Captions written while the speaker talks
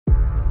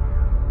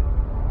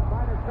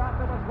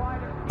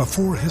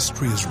Before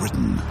history is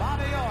written,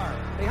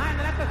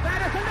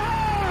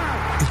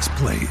 it's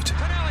played.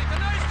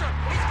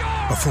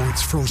 Before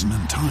it's frozen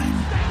in time,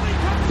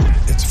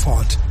 it's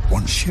fought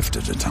one shift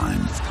at a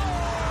time.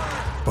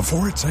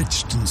 Before it's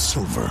etched in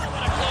silver,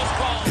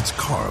 it's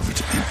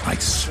carved in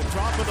ice.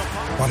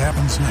 What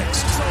happens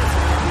next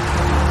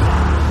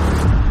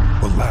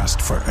will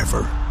last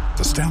forever.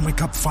 The Stanley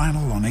Cup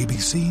Final on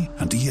ABC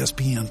and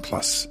ESPN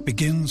Plus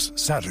begins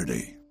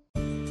Saturday.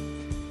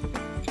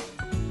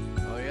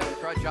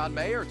 John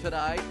Mayer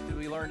tonight, who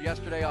we learned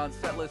yesterday on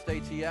Setlist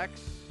ATX,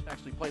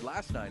 actually played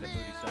last night at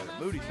Moody Center.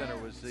 Moody Center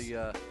was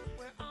the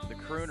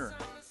crooner.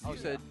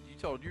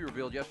 You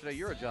revealed yesterday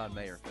you're a John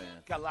Mayer fan.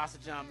 Got lots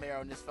of John Mayer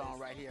on this phone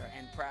right here,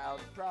 and proud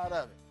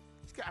of it.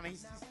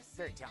 He's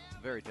very talented.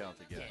 Very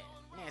talented, yeah.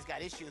 Man's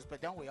got issues, but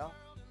don't we all?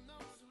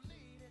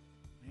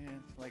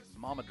 Man, it's like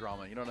mama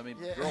drama, you know what I mean?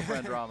 Yeah.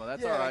 Girlfriend drama.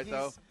 That's all right,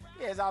 though.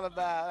 Yeah, it's all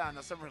about, I don't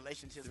know, some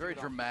relationships. He's very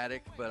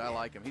dramatic, but I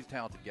like him. He's a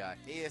talented guy.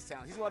 He is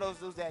talented. He's one of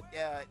those dudes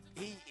that,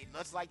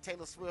 much like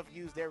Taylor Swift,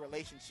 use their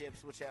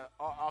relationships, which are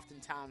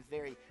oftentimes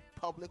very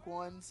public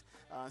ones.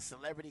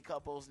 Celebrity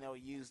couples, they'll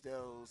use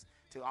those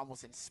to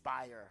almost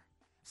inspire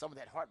some of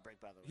that heartbreak,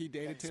 by the way. He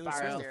dated Taylor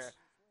Swift.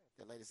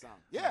 The latest song.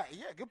 Yeah,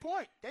 good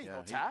point. There you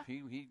go, Ty.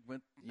 He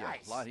went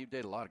nice. He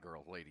dated a lot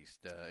of ladies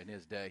in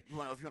his day. If you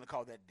want to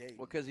call that date.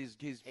 Well, because he's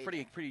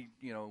pretty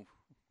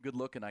good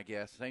looking, I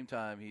guess. Same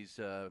time, he's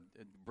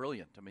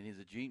brilliant. I mean, he's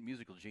a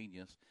musical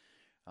genius.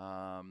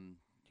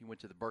 He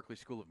went to the Berklee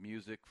School of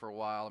Music for a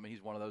while. I mean,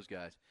 he's one of those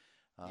guys.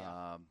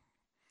 No,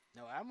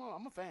 I'm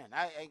a fan.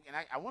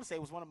 I want to say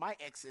it was one of my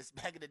exes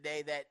back in the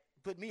day that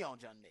put me on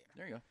John Mayer.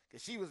 There you go.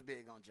 Because she was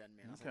big on John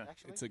Mayer. Okay. Like,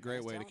 actually, it's a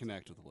great way to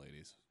connect with the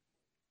ladies.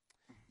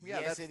 Yeah,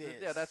 yes, it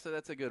is. Yeah,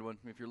 that's a good one.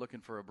 If you're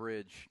looking for a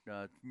bridge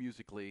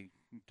musically,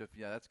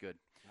 that's good.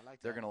 I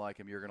like that. They're going to like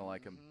him. You're going to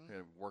like him.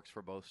 It works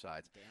for both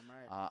sides. Damn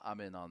right. I'm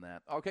in on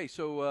that. Okay,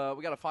 so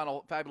we got a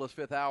final fabulous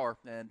fifth hour,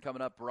 and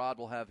coming up, Rod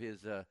will have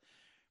his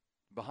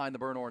Behind the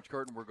Burnt Orange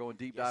Curtain. We're going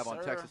deep dive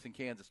on Texas and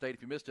Kansas State.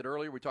 If you missed it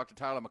earlier, we talked to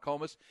Tyler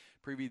McComas,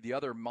 previewed the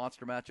other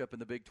monster matchup in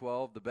the Big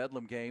 12, the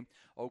Bedlam game,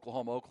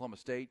 Oklahoma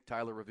State.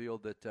 Tyler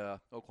revealed that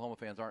Oklahoma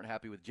fans aren't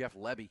happy with Jeff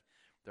Lebby,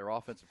 their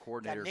offensive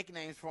coordinator. Got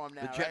nicknames for him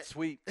now, the Jet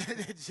Sweep.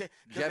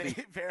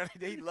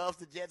 Apparently he loves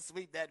the Jet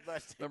Sweep that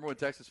much. Remember when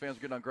Texas fans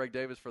were getting on Greg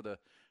Davis for the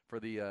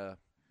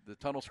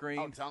tunnel screen?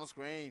 Oh, tunnel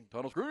screen.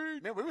 Tunnel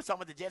screen. Man, we were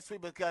talking about the jet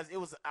sweep because it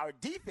was our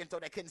defense, though,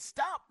 that couldn't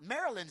stop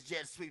Maryland's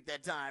jet sweep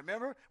that time.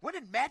 Remember? When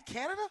did Matt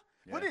Canada?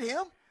 Yeah. When did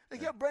him? They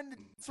kept Brendan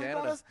sweep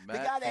on us. The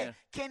guy that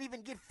can't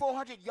even get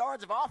 400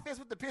 yards of offense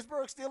with the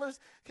Pittsburgh Steelers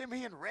came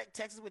here and wrecked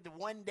Texas with the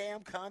one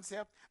damn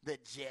concept, the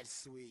jet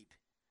sweep.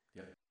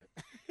 Yeah.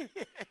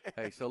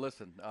 Hey, so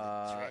listen.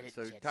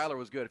 So Tyler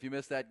was good. If you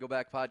missed that, go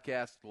back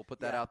podcast. We'll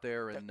put that out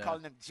there. And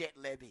calling him Jet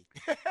Lebby.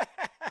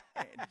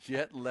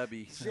 Jet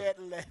Lebby. Jet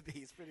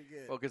Lebby is pretty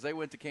good. Well, because they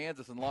went to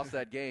Kansas and lost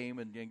that game,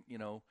 and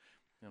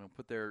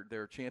put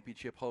their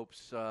championship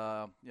hopes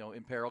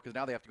in peril, because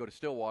now they have to go to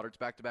Stillwater. It's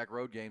back-to-back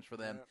road games for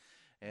them. Yep.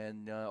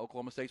 And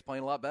Oklahoma State's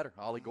playing a lot better.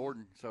 Ollie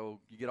Gordon. So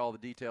you get all the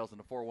details in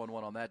the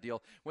 4-1-1 on that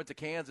deal. Went to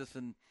Kansas,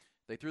 and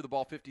they threw the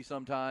ball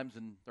 50-some times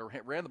or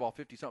ran the ball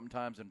 50-something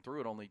times and threw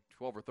it only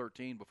 12 or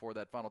 13 before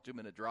that final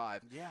 2-minute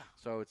drive. Yeah.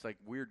 So it's like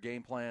weird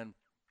game plan.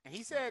 And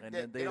he said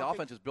that the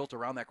offense is built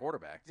around that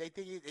quarterback. They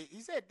think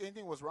he said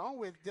anything was wrong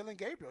with Dylan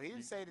Gabriel. He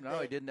didn't say that. No,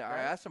 he didn't. Right? I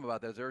asked him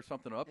about that. Is there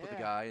something up with the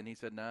guy? And he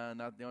said, no,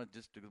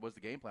 just was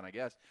the game plan, I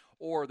guess.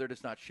 Or they're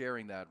just not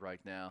sharing that right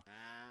now.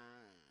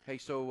 Hey,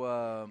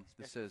 so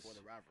this says,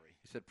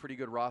 he said, pretty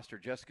good roster.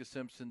 Jessica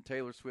Simpson,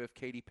 Taylor Swift,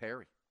 Katy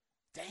Perry.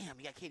 Damn,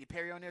 you got Katy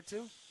Perry on there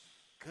too?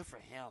 Good for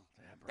him.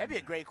 Yeah, that'd be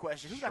a great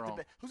question. Who's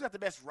got the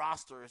best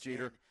rosters?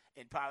 Jeter.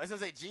 In power. I was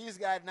gonna say Jeter's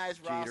got a nice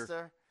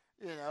roster.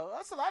 You know,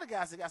 that's a lot of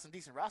guys that got some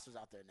decent rosters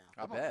out there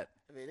now. I bet.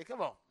 I mean,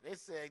 come on.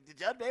 It's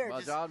John Mayer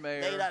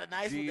laid out a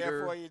nice one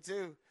there for you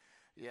too.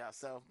 Yeah,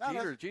 so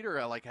Jeter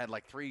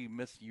had 3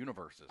 Miss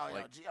Universes. Oh,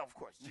 of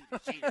course,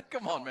 Jeter.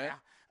 Come on, man.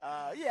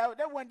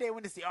 That one day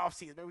when it's the off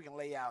season, maybe we can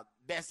lay out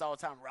best all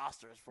time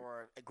rosters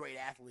for great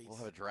athletes. We'll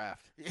have a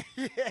draft.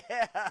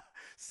 Yeah.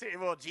 See,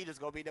 well, Jeter's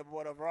gonna be number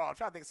 1 overall. I'm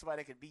trying to think of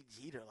somebody that could beat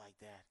Jeter like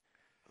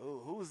that. Ooh,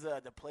 who's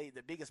the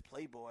biggest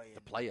playboy?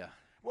 The player.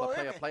 Well,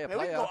 player.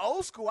 We can go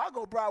old school. I'll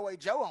go Broadway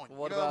Joe on you.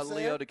 What about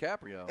Leo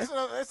DiCaprio? That's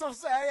what I'm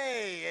saying.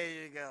 Hey, there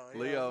you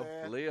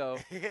go. Leo.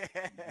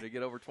 They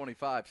get over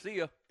 25. See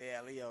ya.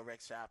 Yeah, Leo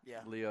Rex Shop. Yeah.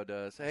 Leo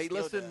does. Hey,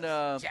 listen.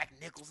 Jack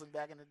Nicholson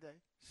back in the day.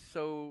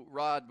 So,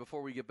 Rod,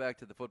 before we get back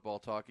to the football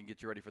talk and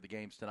get you ready for the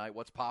games tonight,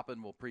 what's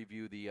popping? We'll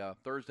preview the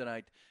Thursday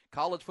night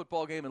college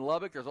football game in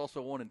Lubbock. There's also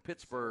one in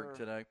Pittsburgh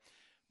tonight.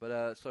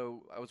 But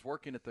so I was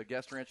working at the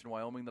guest ranch in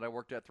Wyoming that I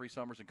worked at 3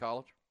 summers in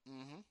college.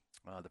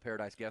 Mm-hmm. The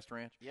Paradise Guest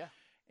Ranch. Yeah.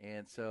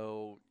 And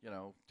so,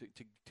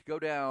 to go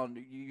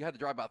down, you had to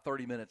drive about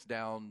 30 minutes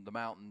down the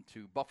mountain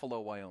to Buffalo,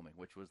 Wyoming,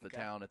 which was the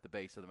town at the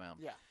base of the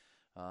mountain.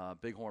 Yeah.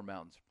 Bighorn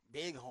Mountains.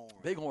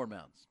 Bighorn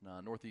Mountains,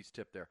 northeast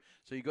tip there.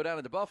 So you go down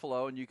into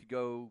Buffalo, and you could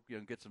go,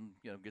 get some,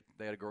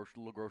 they had a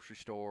little grocery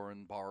store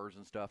and bars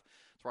and stuff.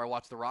 That's where I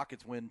watched the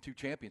Rockets win 2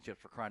 championships,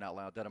 for crying out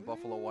loud, down in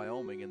Buffalo,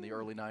 Wyoming in the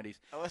early 90s.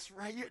 Oh, that's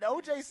right.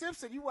 O.J.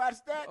 Simpson, you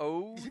watched that?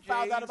 O.J. You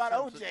found out about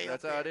O.J.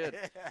 That's how I did.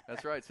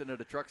 That's right, sitting at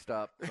a truck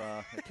stop,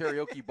 a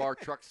karaoke bar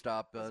truck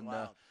stop, and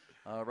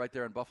right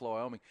there in Buffalo,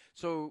 Wyoming.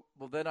 So,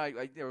 then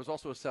there was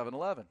also a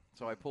 7-Eleven.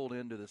 So I pulled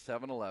into the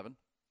 7-Eleven,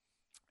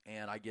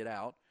 and I get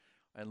out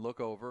and look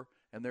over,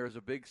 and there's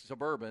a big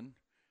Suburban.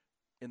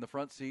 In the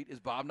front seat is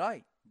Bob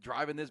Knight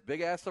driving this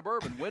big-ass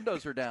Suburban.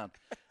 Windows are down.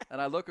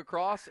 And I look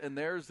across, and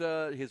there's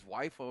his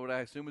wife, or what I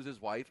assume is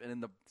his wife, and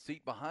in the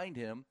seat behind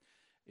him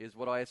is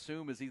what I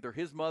assume is either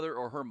his mother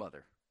or her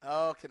mother.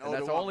 Oh, and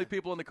that's the only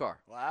people in the car.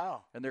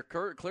 Wow. And they're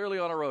clearly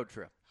on a road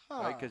trip,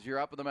 right? Because you're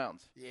up in the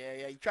mountains.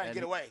 Yeah, you're trying to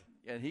get away.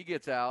 And he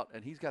gets out,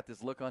 and he's got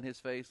this look on his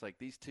face like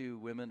these 2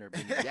 women are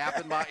being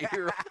yapping my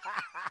ear.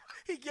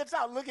 He gets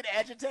out looking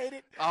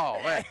agitated. Oh,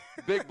 man.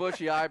 Big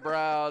bushy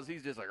eyebrows.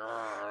 He's just like,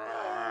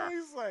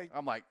 he's like,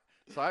 I'm like,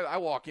 so I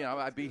walk in.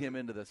 I beat him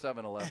into the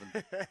 7-Eleven.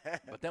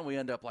 But then we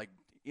end up like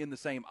in the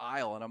same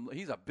aisle, and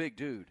he's a big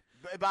dude.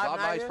 Bob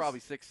Knight's probably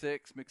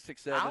 6'6",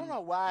 6'7". I don't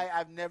know why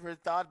I've never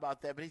thought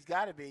about that, but he's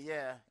got to be,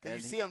 yeah.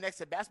 Because you see him next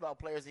to basketball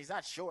players, and he's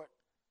not short.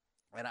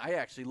 And I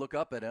actually look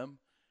up at him,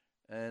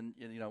 and,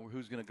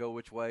 who's going to go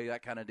which way,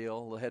 that kind of deal, a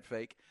little head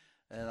fake.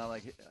 And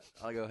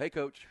I go, hey,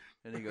 coach.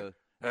 And he goes,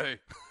 hey.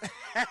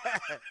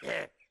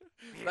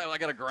 I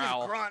got a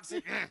growl.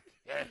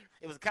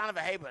 It was kind of a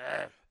hey,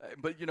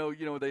 but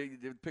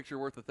the picture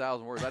worth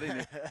 1,000 words.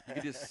 You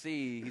can just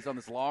see he's on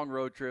this long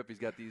road trip. He's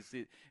got these,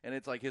 and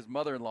it's like his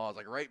mother-in-law is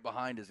like right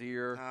behind his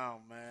ear. Oh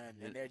man,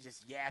 and they're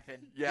just yapping.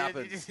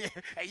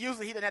 And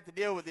usually he doesn't have to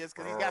deal with this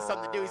because he's got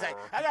something to do. He's like,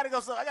 I gotta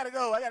go. I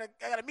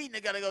got a meeting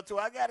I gotta go to.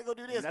 I gotta go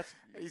do this.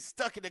 He's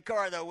stuck in the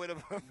car though with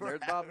him. There's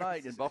Bob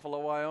Knight in Buffalo,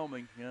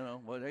 Wyoming.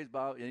 He's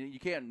Bob. You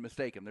can't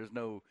mistake him. There's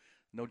no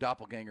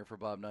doppelganger for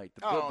Bob Knight.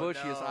 The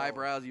bushiest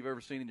eyebrows you've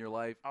ever seen in your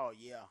life. Oh,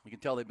 yeah. You can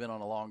tell they've been on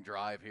a long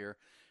drive here,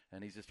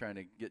 and he's just trying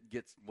to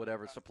get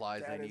whatever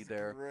supplies they need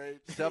there.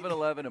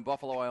 7-Eleven in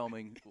Buffalo,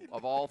 Wyoming,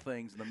 of all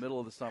things, in the middle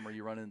of the summer,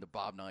 you run into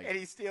Bob Knight. And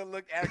he still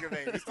looked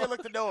aggravated. He still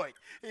looked annoyed.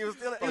 He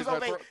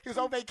was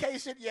on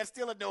vacation, yet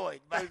still annoyed.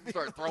 He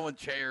started throwing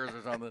chairs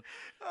or something.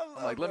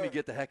 I'm like, let me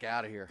get the heck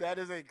out of here. That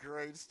is a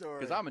great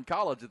story. Because I'm in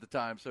college at the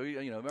time, so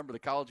remember the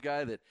college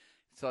guy that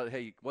said,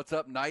 hey, what's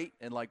up, Knight?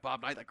 And like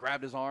Bob Knight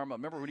grabbed his arm. I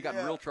remember when he got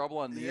in real trouble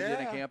on the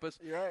Indiana campus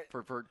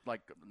for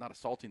like not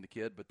assaulting the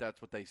kid, but that's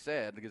what they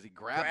said because he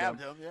grabbed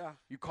him. Yeah.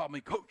 You called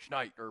me Coach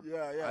Knight, or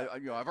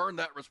I've earned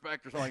that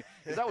respect or something.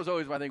 Because that was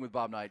always my thing with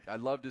Bob Knight. I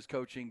loved his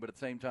coaching, but at the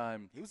same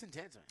time, he was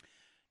intense.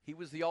 He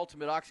was the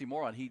ultimate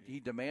oxymoron. He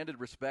demanded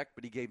respect,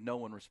 but he gave no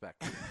one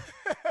respect.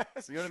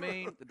 You know what I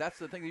mean? That's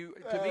the thing.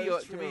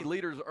 To me,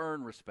 leaders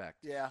earn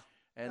respect. Yeah.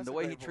 And the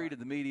way he treated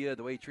the media,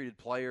 the way he treated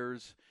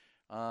players.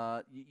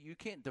 You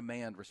can't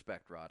demand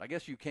respect, Rod. I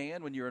guess you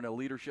can when you're in a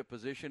leadership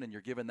position and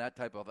you're given that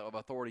type of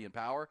authority and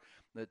power.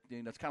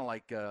 It's kind of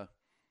like the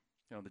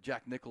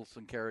Jack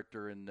Nicholson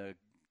character in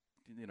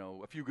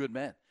A Few Good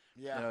Men.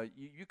 Yeah.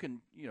 You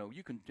can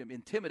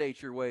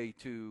intimidate your way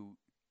to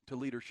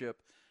leadership,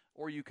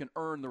 or you can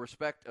earn the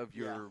respect of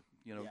your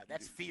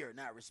that's fear,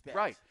 not respect.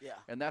 Right. Yeah.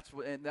 And that's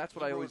what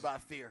I always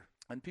about fear.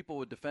 And people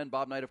would defend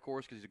Bob Knight, of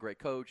course, because he's a great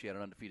coach. He had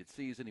an undefeated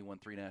season. He won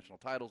 3 national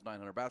titles,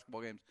 900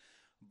 basketball games.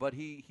 But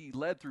he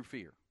led through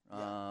fear.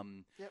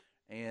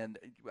 And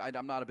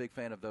I'm not a big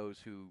fan of those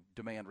who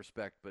demand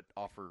respect but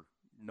offer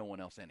no one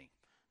else any.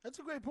 That's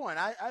a great point.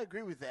 I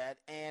agree with that.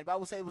 And I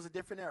would say it was a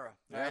different era.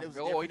 Yeah. Right? It was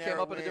he came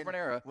up in a different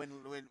era. When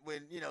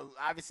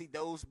obviously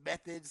those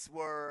methods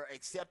were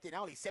accepted,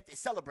 not only accepted,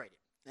 celebrated.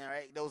 All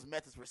right, those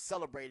methods were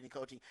celebrated in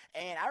coaching.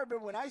 And I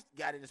remember when I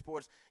got into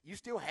sports, you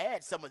still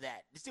had some of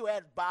that. You still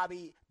had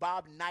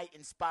Bob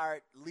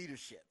Knight-inspired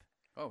leadership.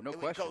 Oh, no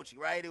question. Coaching,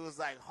 right? It was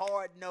like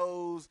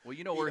hard-nosed. Well,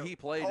 where he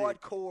played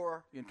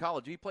hardcore. In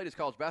college. He played his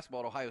college basketball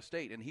at Ohio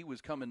State, and he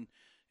was coming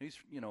 –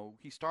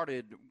 he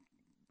started –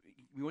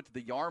 we went to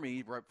the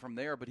Army right from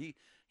there, but you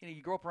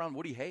grow up around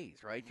Woody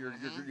Hayes, right?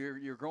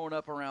 You're growing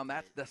up around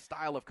the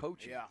style of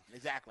coaching. Yeah,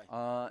 exactly.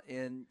 But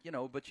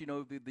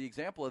the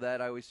example of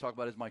that I always talk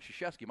about is Mike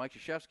Krzyzewski. Mike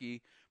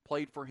Krzyzewski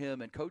played for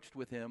him and coached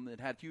with him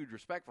and had huge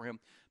respect for him,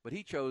 but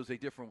he chose a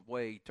different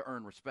way to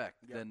earn respect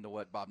than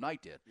what Bob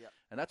Knight did. Yep.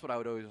 And that's what I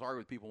would always argue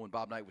with people when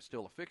Bob Knight was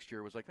still a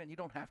fixture. Was like, man, you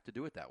don't have to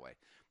do it that way.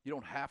 You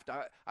don't have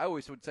to. I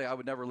always would say I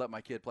would never let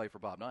my kid play for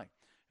Bob Knight.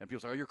 And people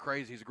say, oh, you're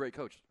crazy. He's a great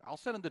coach. I'll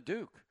send him to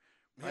Duke.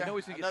 I know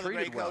he's going to get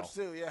treated well. Coach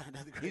too. Yeah,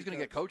 he's going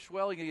to get coached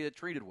well. He's going to get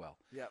treated well.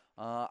 Yep.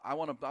 I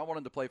want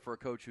him to play for a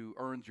coach who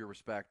earns your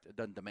respect,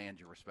 doesn't demand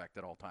your respect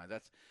at all times.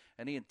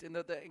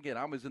 Again,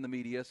 I was in the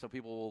media, so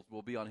people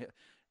will be on him.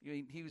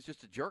 He was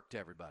just a jerk to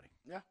everybody.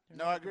 Yeah.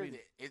 No, I agree with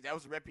it. That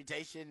was a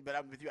reputation, but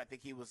I'm with you. I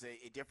think he was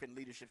a different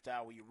leadership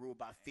style where you rule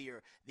by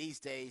fear. These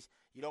days,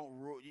 you don't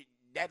rule.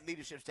 That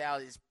leadership style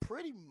is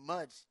pretty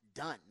much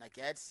done. Like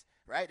that's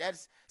right?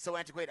 That's so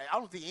antiquated. I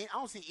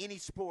don't see any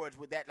sports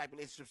with that like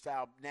relationship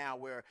style now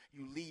where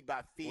you lead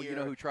by fear. Well, you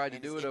know who tried to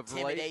and do it of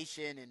late?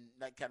 intimidation and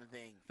that kind of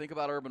thing. Think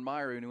about Urban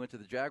Meyer when he went to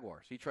the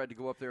Jaguars. He tried to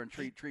go up there and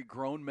treat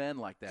grown men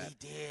like that. He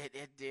did.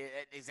 It did.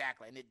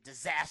 Exactly. And it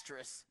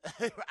disastrous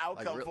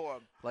outcome for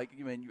him. Like,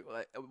 you mean,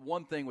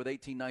 one thing with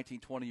 18, 19,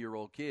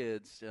 20-year-old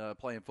kids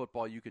playing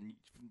football, you can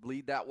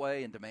lead that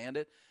way and demand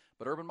it.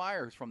 But Urban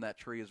Meyer is from that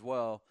tree as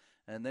well.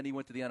 And then he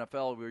went to the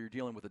NFL where you're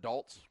dealing with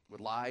adults, with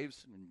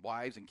lives and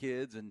wives and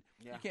kids, and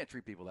you can't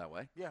treat people that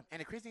way. Yeah,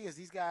 and the crazy thing is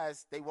these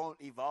guys, they won't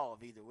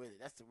evolve either with it.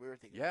 That's the weird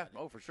thing about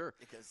it. For sure.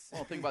 Because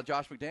think about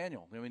Josh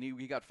McDaniel. I mean,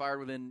 he got fired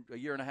within a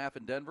year and a half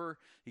in Denver.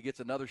 He gets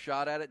another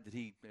shot at it. Did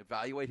he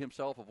evaluate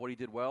himself of what he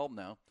did well?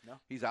 No.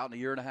 He's out in a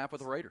year and a half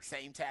with the Raiders.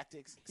 Same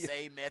tactics,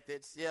 same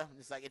methods. Yeah,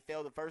 it's like it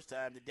failed the first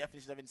time. The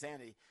definition of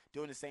insanity,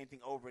 doing the same thing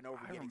over and over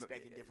again,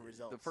 expecting different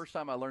results. The first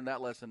time I learned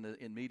that lesson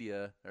in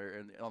media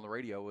or on the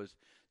radio was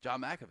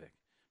John Malkovich.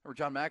 Remember,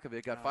 John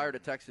Malkovich got fired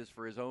at Texas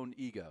for his own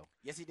ego.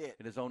 Yes, he did.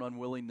 And his own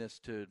unwillingness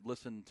to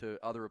listen to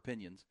other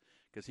opinions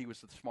because he was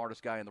the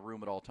smartest guy in the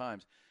room at all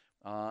times.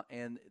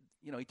 And,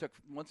 he took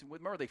 –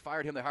 remember they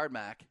fired him. They hired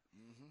Mack,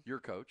 your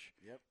coach.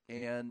 Yep.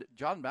 And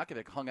John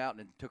Malkovich hung out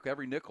and took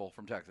every nickel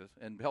from Texas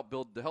and helped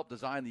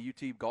design the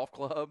UT Golf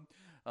Club.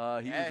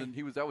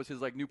 That was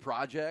his, new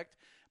project.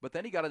 But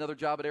then he got another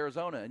job at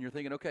Arizona, and you're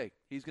thinking, okay,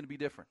 he's going to be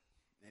different.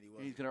 And he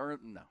was. He's going to earn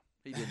 – no.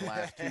 He didn't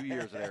last 2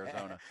 years at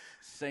Arizona.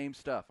 Same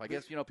stuff. I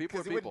guess, people are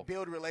people. He wouldn't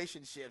build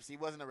relationships. He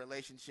wasn't a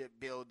relationship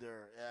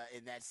builder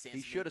in that sense.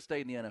 He should have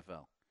stayed in the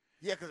NFL.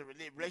 Yeah, because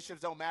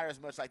relationships don't matter as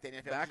much like the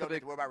NFL. You don't have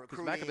to worry about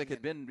recruiting. Malkovich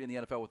had been in the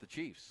NFL with the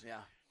Chiefs. Yeah.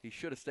 He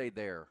should have stayed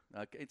there.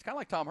 It's kind of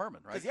like Tom Herman,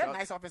 right? Because he had a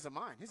nice offensive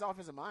mind. His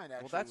offensive mind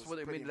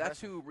actually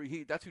That's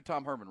who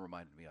Tom Herman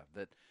reminded me of.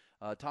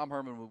 That Tom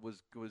Herman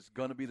was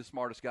going to be the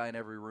smartest guy in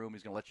every room.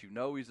 He's going to let you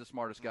know he's the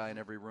smartest guy in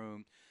every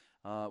room.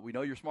 We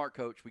know you're smart,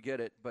 coach. We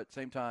get it. But at the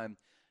same time,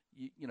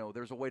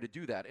 there's a way to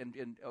do that.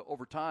 And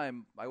over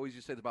time, I always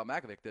used to say this about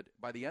Malkovich, that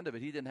by the end of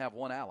it, he didn't have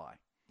one ally.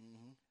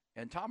 Mm-hmm.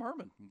 And Tom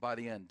Herman, by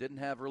the end, didn't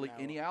have really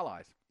any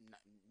allies.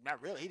 Not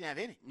really. He didn't have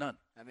any. None.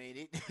 I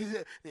mean,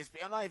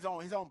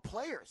 his own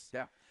players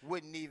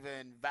wouldn't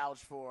even vouch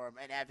for him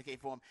and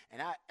advocate for him.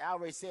 And I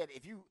always said,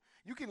 if you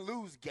can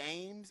lose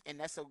games, and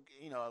that's a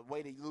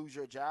way to lose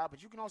your job,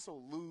 but you can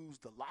also lose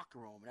the locker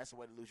room, and that's a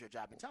way to lose your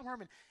job. And Tom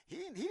Herman, he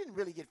didn't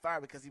really get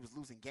fired because he was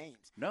losing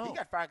games. No. He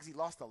got fired because he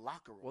lost the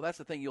locker room. Well, that's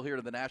the thing you'll hear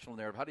in the national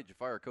narrative. How did you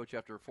fire a coach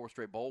after 4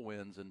 straight bowl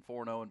wins and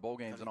 4-0 in bowl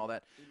games and all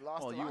that?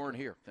 You weren't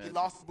here. He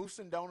lost the boosts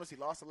and donuts. He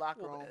lost the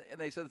locker room. And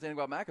they said the same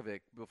about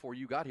Malkovich before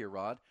you got here,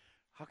 Rod.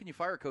 How can you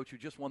fire a coach who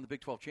just won the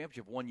Big 12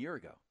 championship 1 year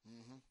ago?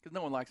 Because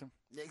no one likes him.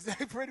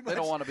 Exactly, pretty much. They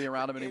don't want to be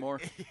around him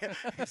anymore.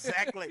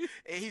 Exactly.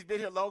 He's been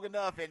here long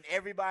enough, and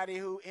everybody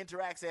who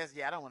interacts says,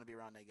 I don't want to be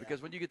around that guy. Because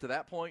when you get to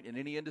that point in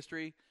any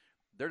industry,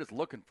 they're just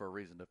looking for a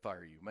reason to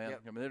fire you, man.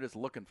 Yep. I mean, they're just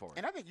looking for it.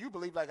 And I think you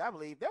believe, like I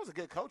believe, there was a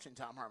good coach in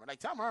Tom Herman. Like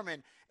Tom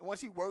Herman,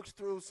 once he works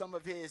through some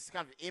of his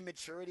kind of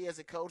immaturity as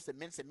a coach, the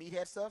mince and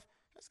meathead stuff,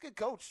 that's a good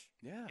coach.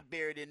 Yeah.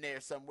 Buried in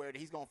there somewhere that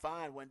he's going to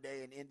find one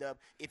day and end up,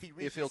 if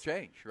he'll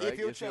change, right? If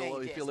he'll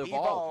change, if he'll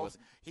evolve.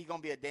 He's going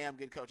to be a damn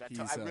good coach.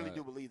 I really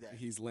do believe that.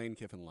 He's Lane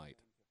Kiffin light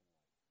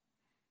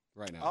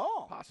right now.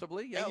 Oh.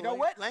 Possibly, yeah. And you know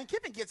what? Lane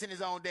Kiffin gets in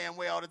his own damn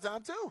way all the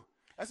time, too.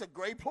 That's a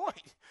great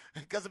point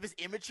because of his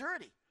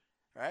immaturity,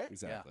 right?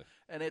 Exactly.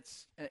 Yeah.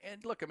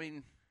 And look, I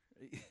mean,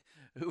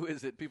 who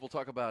is it? People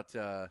talk about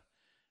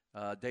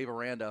Dave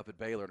Aranda up at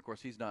Baylor. And, of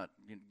course, he's not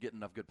getting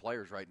enough good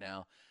players right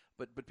now.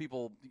 But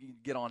people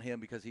get on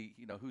him because he,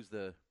 who's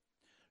the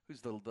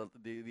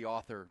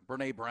author,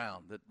 Brene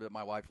Brown, that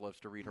my wife loves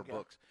to read her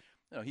books.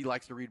 He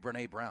likes to read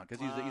Brene Brown because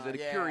he's a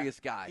curious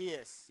guy. He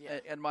is. Yeah.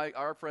 And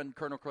our friend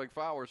Colonel Craig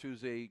Flowers,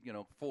 who's a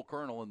full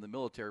colonel in the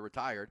military,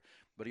 retired,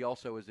 but he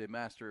also is a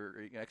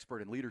master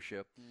expert in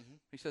leadership. Mm-hmm.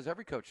 He says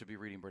every coach should be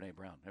reading Brene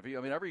Brown.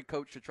 Every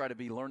coach should try to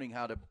be learning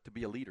how to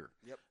be a leader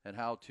and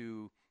how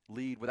to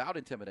lead without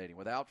intimidating,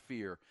 without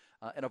fear,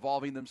 and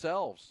evolving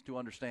themselves to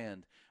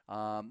understand.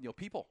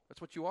 People.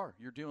 That's what you are.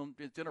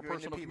 It's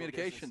interpersonal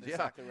communications.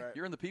 Exactly right.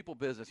 You're in the people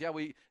business. Yeah,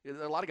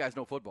 a lot of guys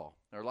know football.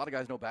 Or a lot of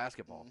guys know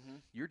basketball. Mm-hmm.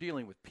 You're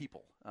dealing with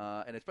people,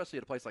 and especially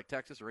at a place like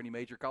Texas or any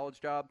major college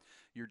job,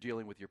 you're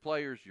dealing with your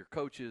players, your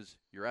coaches,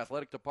 your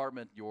athletic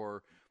department,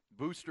 your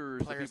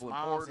boosters, players, the people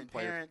important,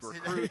 parents,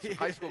 recruits,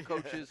 high school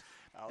coaches.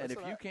 And if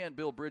you can't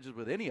build bridges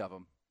with any of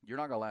them, you're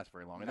not going to last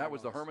very long. And that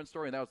was the Herman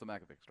story, and that was the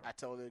Malkovich story. I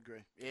totally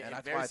agree. And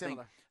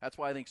that's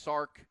why I think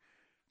Sark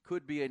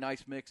could be a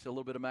nice mix, a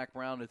little bit of Mac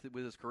Brown with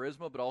his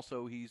charisma, but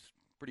also he's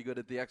pretty good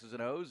at the X's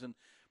and O's, and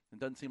it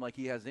doesn't seem like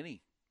he has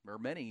many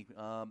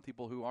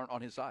people who aren't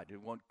on his side who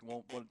won't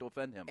want to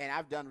offend him. And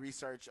I've done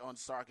research on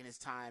Sark in his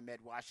time at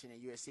Washington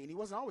and USC, and he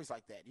wasn't always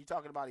like that. You're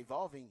talking about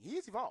evolving. He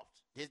has evolved.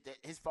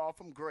 His fall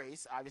from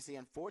grace, obviously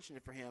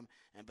unfortunate for him,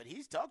 but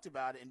he's talked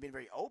about it and been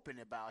very open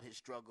about his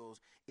struggles.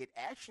 It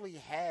actually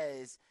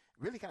has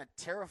really kind of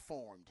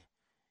terraformed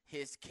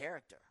his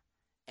character.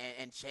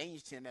 and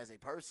changed him as a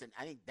person.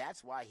 I think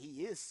that's why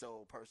he is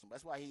so personal.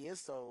 That's why he is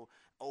so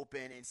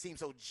open and seems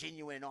so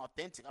genuine and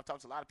authentic. I've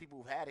talked to a lot of people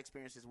who've had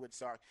experiences with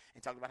Sark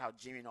and talked about how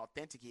genuine and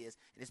authentic he is,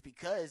 and it's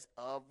because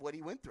of what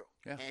he went through.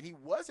 Yeah. And he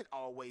wasn't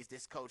always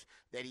this coach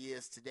that he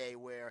is today,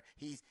 where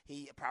he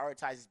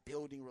prioritizes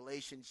building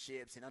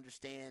relationships and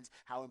understands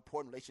how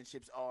important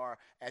relationships are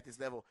at this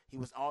level. He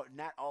was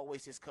not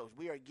always this coach.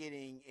 We are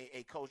getting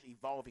a coach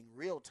evolving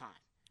real time.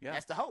 Yeah.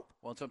 That's the hope.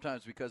 Well, and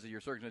sometimes because of your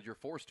circumstances, you're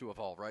forced to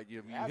evolve, right?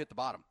 You hit the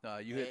bottom.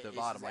 You hit the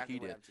bottom exactly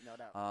like he did. no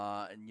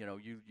doubt. And,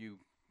 you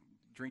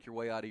drink your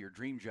way out of your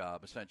dream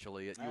job,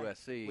 essentially, at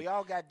USC. We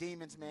all got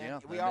demons, man. Yeah,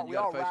 we and then all you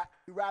gotta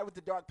ride with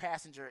the dark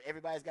passenger.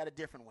 Everybody's got a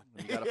different one.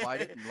 You got to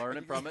fight it and learn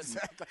it from it.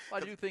 Exactly. I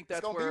do think It's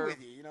that's gonna where be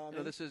with you know what I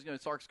mean? this is.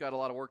 Sark's got a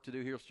lot of work to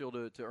do here still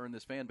to earn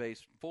this fan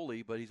base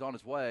fully, but he's on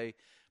his way.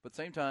 But at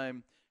the same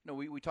time,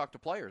 we talk to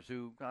players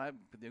who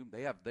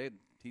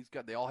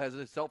they all has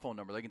his cell phone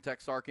number. They can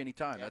text Sark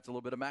anytime. Yep. That's a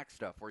little bit of Mac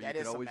stuff where That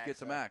you is can some always Mac get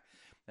some stuff. Mac.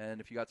 And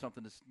if you got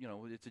something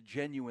it's a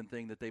genuine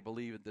thing that they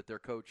believe that their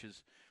coach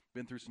has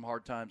been through some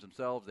hard times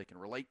themselves. They can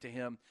relate to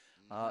him.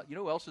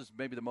 Who else is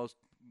maybe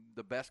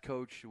the best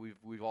coach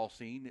we've all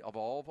seen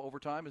evolve over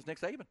time is Nick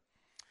Saban.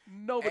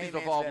 Nobody's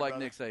Amen to evolved that, like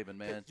brother. Nick Saban,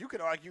 man. You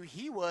could argue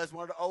he was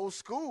one of the old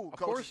school Of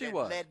coaches course he that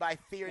was. led by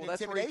fear and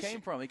That's intimidation. where he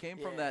came from. He came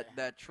from Yeah.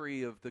 that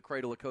tree of the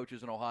cradle of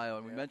coaches in Ohio.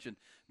 And we mentioned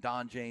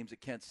Don James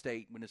at Kent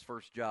State when his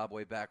first job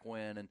way back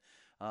when. And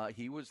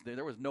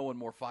there was no one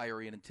more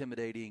fiery and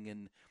intimidating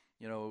and,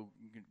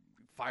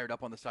 fired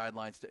up on the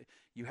sidelines.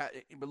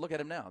 But look at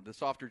him now, the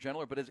softer,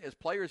 gentler. But as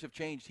players have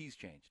changed, he's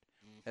changed.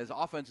 As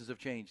offenses have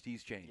changed,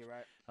 he's changed. You're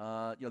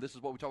right. This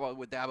is what we talk about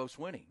with Dabo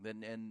Swinney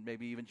and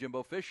maybe even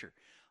Jimbo Fisher.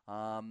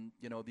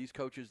 These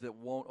coaches that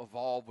won't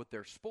evolve with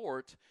their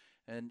sport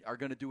and are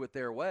going to do it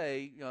their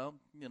way,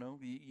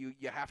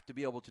 you have to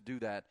be able to do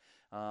that,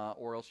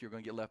 or else you're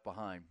going to get left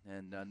behind.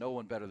 And no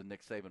one better than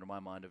Nick Saban, in my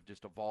mind, of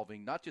just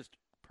evolving, not just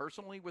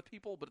personally with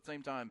people, but at the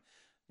same time,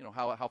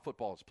 how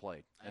football is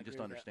played and just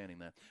understanding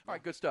that. All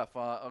right, good stuff.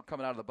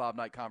 Coming out of the Bob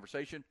Knight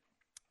conversation.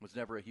 Was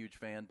never a huge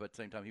fan, but at the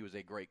same time, he was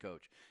a great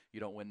coach.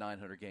 You don't win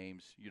 900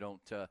 games. You don't,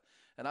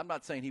 and I'm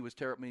not saying he was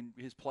terrible. I mean,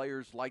 his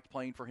players liked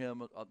playing for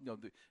him.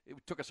 It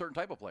took a certain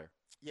type of player.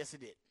 Yes,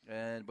 it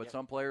did. But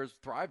some players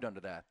thrived under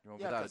that,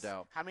 without a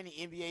doubt. How many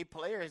NBA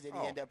players did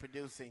he end up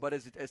producing? But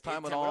as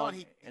time went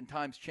on and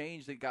times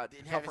changed, it got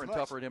tougher and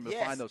tougher for him to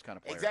find those kind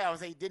of players. Exactly. I was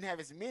saying he didn't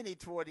have as many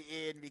toward the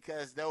end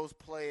because those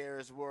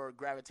players were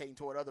gravitating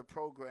toward other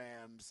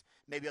programs,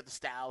 maybe other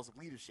styles of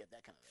leadership,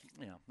 that kind of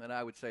thing. Yeah, and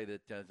I would say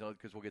that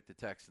because we'll get the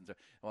text and say,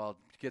 well,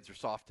 kids are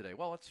soft today.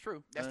 Well, it's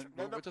true. That's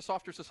true. It's a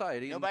softer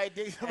society. Nobody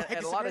disagrees.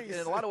 In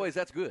a lot of ways,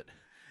 that's good.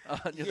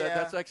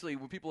 That's actually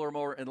when people are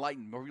more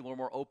enlightened, more people are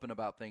more open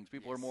about things.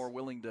 People are more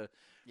willing to,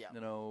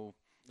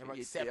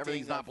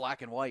 everything's not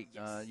black and white.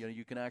 Yes.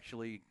 You can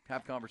actually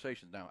have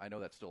conversations. Now, I know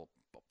that's still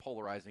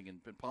polarizing in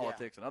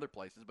politics and other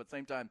places, but at the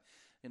same time,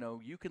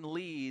 you can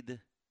lead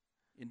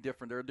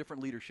there are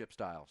different leadership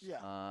styles.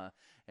 Yeah.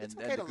 And it's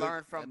okay to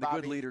learn from the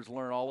Bobby. good leaders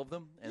learn all of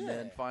them and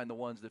then Yeah. find the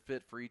ones that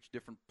fit for each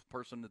different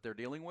person that they're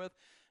dealing with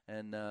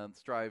and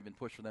strive and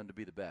push for them to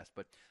be the best.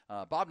 But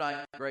Bob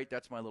Knight, great.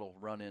 That's my little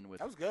run-in with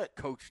That was good.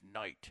 Coach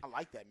Knight. I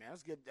like that, man. That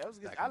was good. That was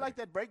good. Back I in like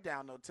that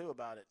breakdown, though, too,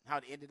 about it. How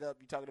it ended up.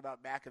 You talking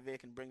about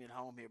Makovic and bringing it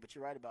home here, but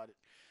you're right about it.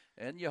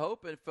 And you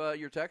hope, if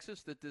you're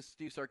Texas, that this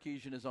Steve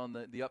Sarkisian is on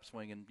the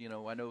upswing. And,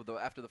 I know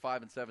after the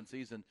 5-7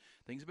 season,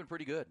 things have been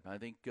pretty good. I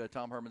think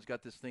Tom Herman's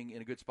got this thing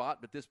in a good spot,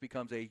 but this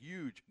becomes a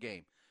huge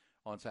game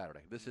on Saturday.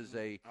 This is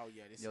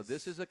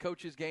this is a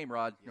coach's game,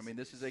 Rod. Yes, I mean,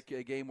 this is a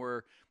game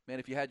where, man,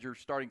 if you had your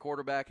starting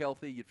quarterback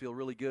healthy, you'd feel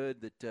really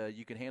good that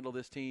you can handle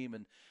this team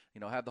and,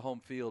 have the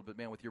home field. But,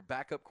 man, with your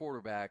backup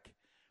quarterback,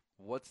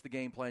 what's the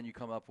game plan you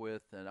come up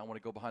with? And I want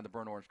to go behind the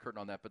burnt orange curtain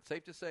on that. But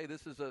safe to say,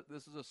 this is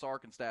a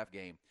Sark and staff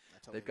game.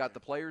 They've got the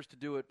players to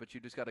do it, but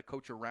you just got to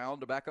coach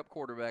around a backup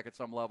quarterback at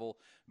some level,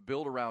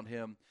 build around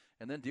him,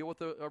 and then deal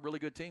with a really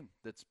good team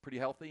that's pretty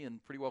healthy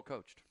and pretty well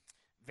coached.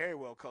 Very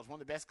well coached.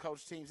 One of the best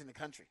coached teams in the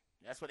country.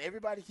 That's what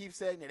everybody keeps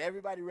saying, and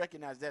everybody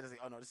recognizes that as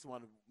this is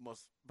one of the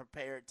most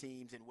prepared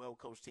teams and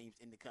well-coached teams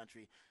in the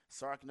country.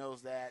 Sark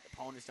knows that.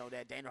 Opponents know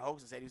that. Dana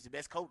Holgorsen said he was the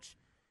best coach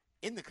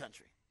in the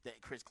country,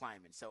 that Chris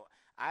Klieman. So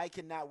I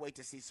cannot wait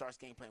to see Sark's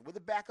game plan with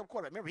a backup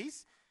quarterback. Remember, he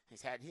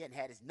hadn't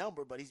had his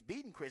number, but he's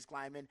beaten Chris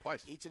Klieman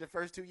twice. Each of the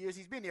first 2 years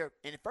he's been there.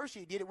 In the first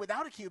year, he did it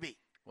without a QB.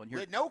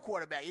 With no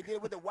quarterback. He did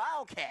it with a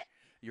Wildcat.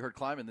 You heard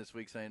Klieman this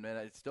week saying, man,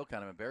 it's still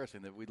kind of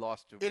embarrassing that we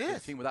lost to a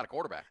team without a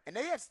quarterback. And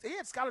they had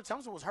Skylar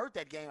Thompson was hurt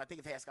that game. I think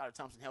if they had Skylar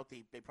Thompson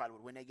healthy, they probably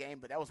would win that game.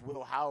 But that was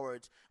Will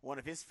Howard's one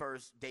of his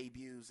first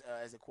debuts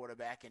as a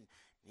quarterback, and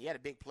he had a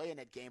big play in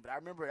that game. But I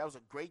remember that was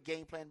a great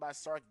game plan by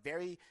Sark.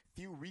 Very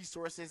few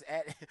resources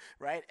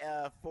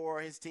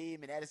for his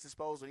team and at his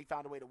disposal. He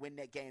found a way to win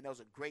that game. That was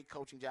a great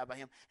coaching job by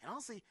him. And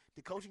honestly,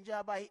 the coaching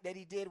job that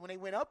he did when they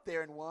went up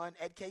there and won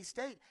at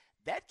K-State,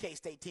 that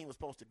K-State team was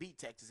supposed to beat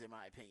Texas, in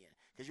my opinion,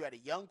 because you had a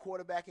young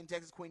quarterback in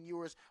Texas, Quinn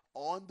Ewers,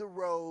 on the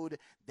road.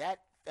 That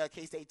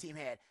K-State team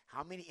had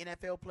how many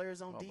NFL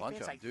players on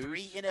defense? Like dudes.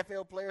 3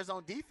 NFL players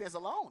on defense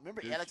alone.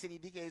 Remember Dudes. Alexander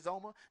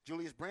Zoma,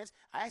 Julius Brents?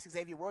 I asked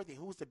Xavier Worthy,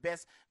 who's the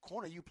best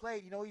corner you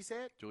played? You know what he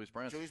said? Julius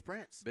Brents. Julius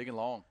Brents. Big and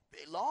long.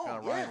 Big long, kind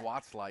of yeah. Ryan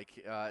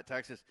Watts-like at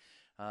Texas.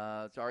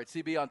 It's all right.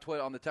 CB on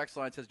Twitter on the text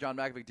line says John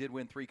Malkovich did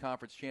win 3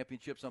 conference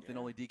championships, something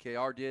only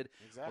DKR did.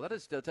 Exactly. Well, that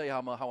is to tell you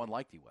how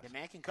unliked he was. The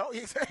man can coach.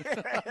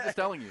 I'm just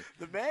telling you.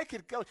 The man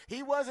can coach.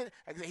 He wasn't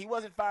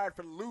fired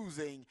for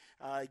losing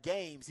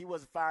games. He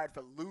wasn't fired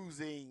for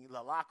losing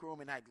the locker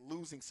room and like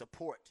losing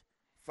support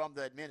from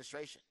the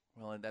administration.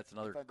 Well, and that's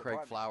another From the Craig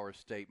department. Flowers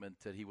statement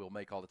that he will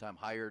make all the time.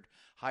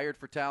 Hired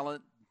for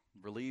talent,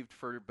 relieved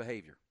for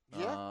behavior.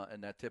 Yeah.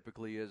 And that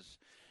typically is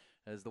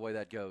the way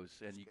that goes.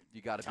 And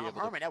you got to be Tom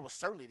able Herman, to. that was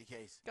certainly the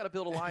case. Got to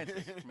build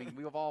alliances. I mean,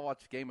 we've all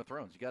watched Game of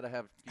Thrones. You got to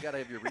have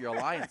your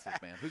alliances,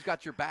 man. Who's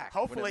got your back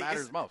when it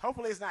matters most?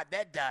 Hopefully it's not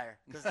that dire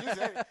because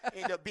usually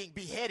end up being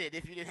beheaded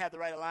if you didn't have the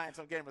right alliance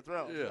on Game of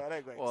Thrones. Yeah. So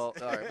that goes. Well,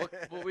 all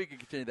right. Well, we can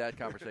continue that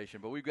conversation.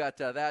 But we've got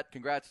that.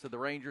 Congrats to the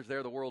Rangers.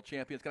 They're the world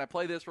champions. Can I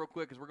play this real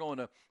quick? Because we're going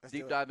to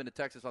deep dive into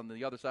Texas on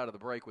the other side of the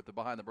break with the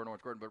Behind the Burnt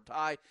Orange Curtain. But,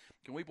 Ty,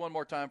 can we one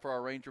more time for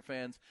our Ranger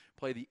fans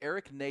play the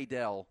Eric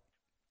Nadel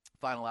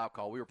final out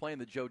call? We were playing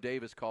the Joe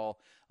Davis call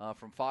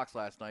from Fox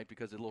last night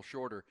because it's a little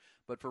shorter.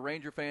 But for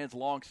Ranger fans,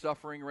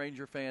 long-suffering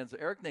Ranger fans,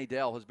 Eric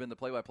Nadel has been the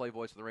play-by-play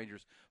voice of the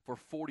Rangers for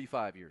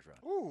 45 years,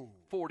 right? Ooh,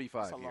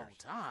 45 that's a years. long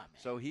time,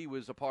 man. So he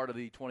was a part of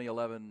the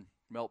 2011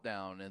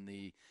 meltdown and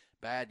the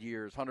bad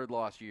years, 100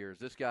 lost years.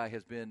 This guy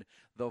has been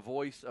the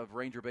voice of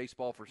Ranger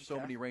baseball for so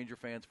many Ranger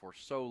fans for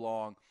so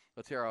long.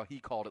 Let's hear how he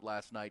called it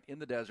last night in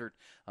the desert.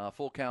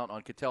 Full count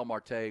on Ketel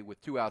Marte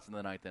with 2 outs in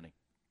the 9th inning.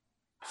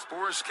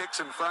 Spores kicks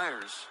and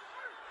fires.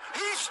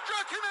 He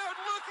struck him out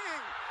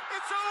looking.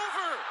 It's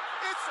over.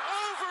 It's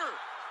over.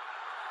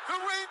 The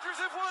Rangers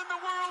have won the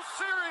World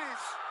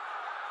Series.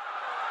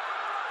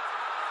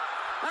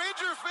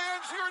 Ranger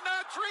fans, you're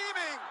not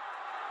dreaming.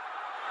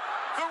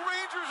 The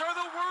Rangers are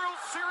the World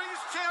Series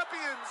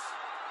champions.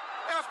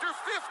 After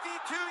 52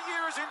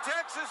 years in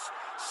Texas,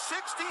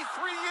 63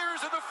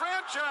 years of the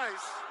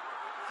franchise.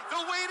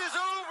 The wait is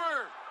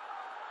over.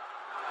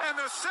 And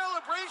the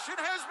celebration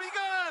has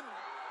begun.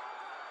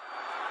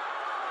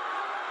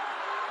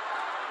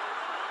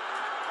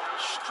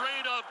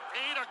 Straight up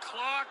 8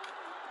 o'clock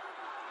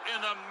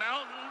in the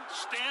Mountain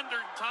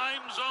Standard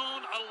Time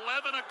Zone,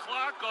 11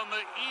 o'clock on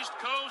the East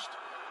Coast,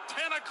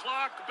 10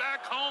 o'clock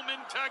back home in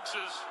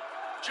Texas.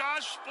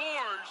 Josh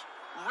Spores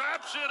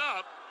wraps it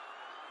up,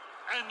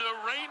 and the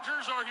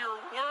Rangers are your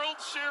World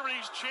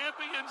Series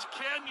champions.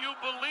 Can you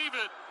believe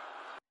it?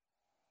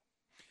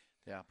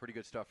 Yeah, pretty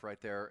good stuff right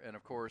there. And,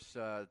 of course,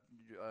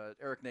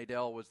 Eric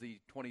Nadel was the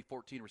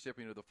 2014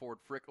 recipient of the Ford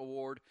Frick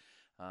Award.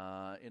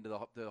 Into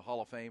the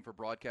Hall of Fame for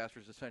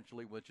broadcasters,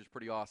 essentially, which is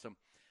pretty awesome.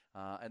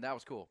 And that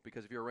was cool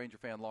because if you're a Ranger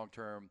fan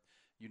long-term,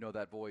 you know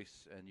that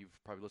voice, and you've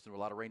probably listened to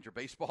a lot of Ranger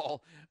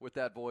baseball with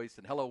that voice.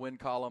 And Hello Win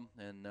column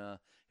and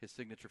his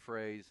signature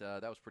phrase,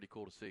 that was pretty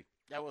cool to see.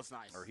 That was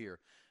nice. Or hear.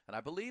 And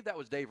I believe that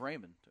was Dave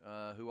Raymond,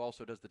 who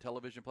also does the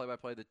television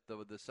play-by-play,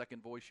 the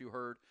second voice you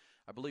heard.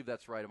 I believe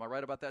that's right. Am I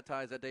right about that,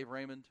 Ty? Is that Dave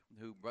Raymond?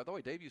 Who, by the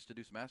way, Dave used to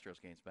do some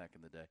Astros games back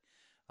in the day.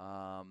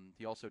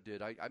 He also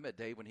did. I met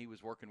Dave when he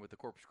was working with the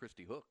Corpus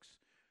Christi Hooks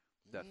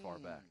that far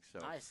back. So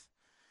nice.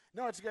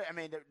 No, it's good. I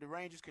mean, the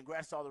Rangers.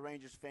 Congrats to all the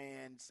Rangers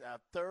fans.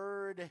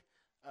 Third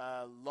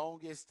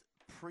longest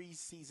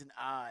preseason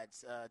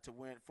odds to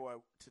win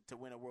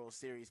a World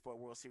Series for a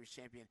World Series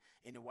champion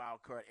in the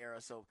wild card era.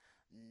 So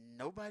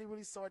nobody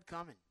really saw it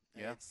coming.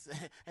 Yeah.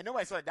 And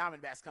nobody saw the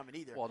Diamondbacks coming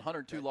either. Well,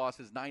 102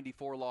 losses,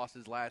 94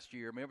 losses last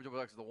year. Remember, it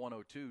was the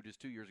 102 just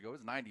 2 years ago. It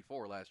was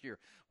 94 last year.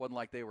 Wasn't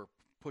like they were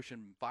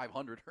pushing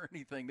 500 or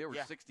anything. They were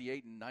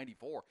 68 and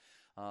 94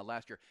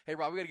 last year. Hey,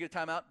 Rob, we got to get a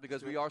timeout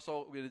because we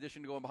also, in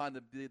addition to going behind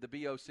the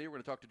BOC, we're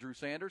going to talk to Drew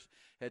Sanders,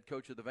 head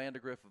coach of the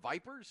Vandergrift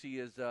Vipers. He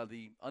is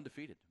the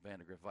undefeated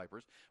Vandergrift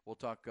Vipers. We'll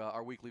talk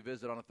our weekly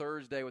visit on a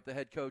Thursday with the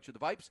head coach of the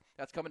Vipes.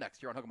 That's coming next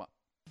here on Hook 'em Up.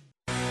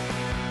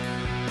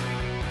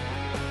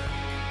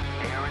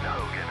 Aaron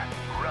Hogan,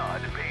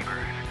 Rod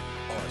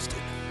Babers,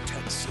 Austin,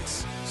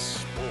 Texas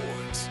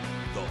Sports,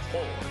 the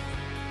Horn.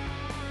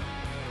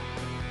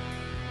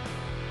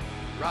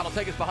 Rod will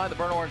take us behind the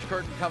burnt orange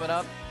curtain coming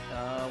up.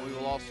 We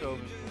will also,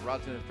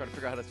 Rod's going to try to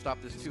figure out how to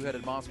stop this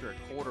two-headed monster at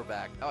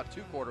quarterback. How about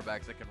 2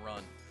 quarterbacks that can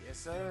run? Yes,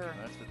 sir.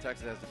 That's what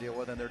Texas has to deal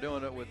with, and they're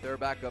doing it with their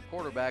backup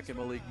quarterback in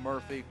Malik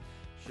Murphy.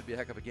 Should be a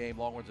heck of a game.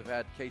 Longhorns have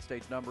had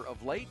K-State's number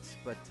of late,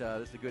 but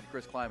this is a good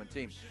Chris Kleiman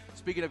team.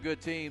 Speaking of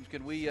good teams,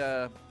 can we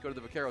go to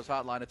the Vaqueros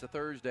hotline? It's a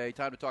Thursday.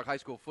 Time to talk high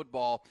school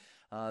football.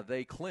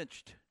 They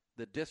clinched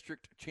the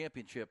district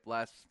championship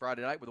last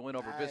Friday night with a win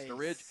over Vista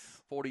Ridge,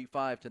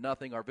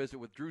 45-0. Our visit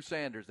with Drew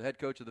Sanders, the head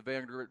coach of the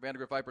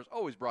Vandergrift Vipers,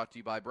 always brought to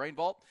you by Brain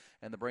Vault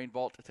and the Brain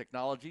Vault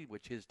technology,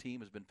 which his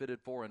team has been fitted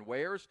for and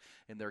wears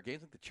in their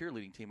games. I think the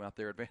cheerleading team out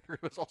there at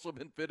Vandergrift has also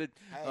been fitted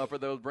for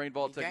those Brain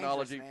Vault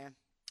technology.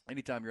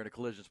 Anytime you're in a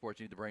collision sport,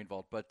 you need the brain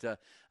vault. But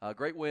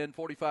great win,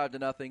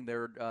 45-0.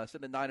 They're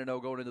sitting at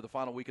 9-0 going into the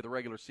final week of the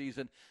regular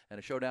season, and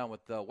a showdown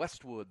with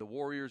Westwood, the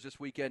Warriors, this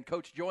weekend.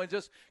 Coach joins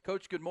us.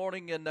 Coach, good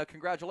morning, and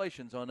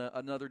congratulations on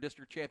another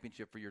district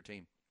championship for your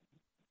team.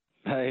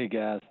 Hey,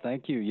 guys.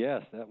 Thank you.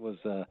 Yes, that was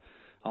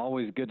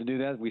always good to do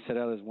that. We set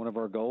out as one of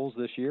our goals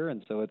this year,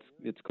 and so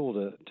it's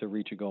cool to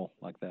reach a goal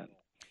like that.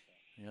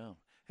 Yeah.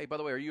 Hey, by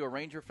the way, are you a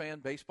Ranger fan,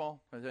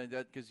 baseball?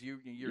 Because you're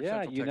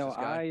yeah, Central Texas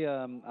guy.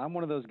 I'm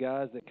one of those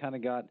guys that kind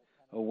of got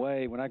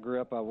away. When I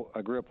grew up,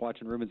 I grew up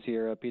watching Ruben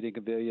Sierra, Pete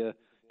Incaviglia,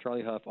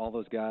 Charlie Huff, all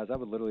those guys. I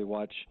would literally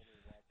watch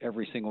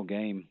every single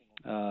game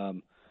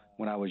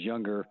when I was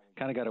younger.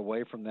 Kind of got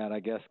away from that,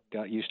 I guess,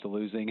 got used to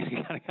losing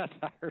and kind of got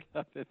tired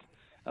of it.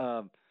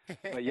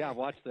 But, yeah, I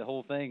watched the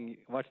whole thing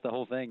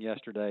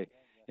yesterday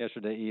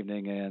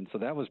evening, and so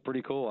that was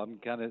pretty cool. I'm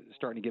kind of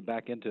starting to get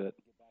back into it.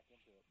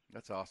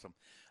 That's awesome.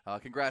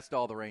 Congrats to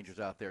all the Rangers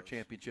out there.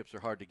 Championships are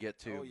hard to get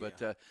to. Oh, yeah.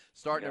 But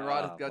starting to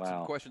Rod, I've got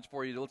some questions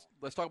for you.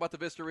 Let's talk about the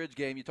Vista Ridge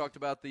game. You talked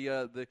about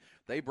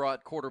they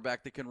brought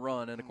quarterback that can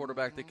run and a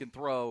quarterback that can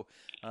throw,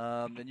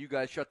 and you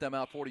guys shut them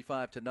out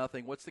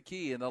 45-0. What's the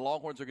key? And the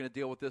Longhorns are going to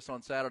deal with this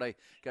on Saturday.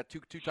 Got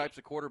two types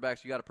of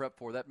quarterbacks you got to prep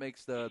for. That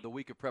makes the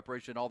week of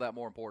preparation all that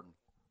more important.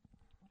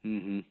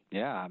 Mm-hmm.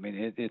 Yeah, I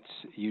mean it's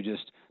you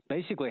just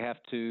basically have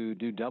to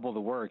do double the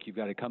work. You've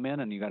got to come in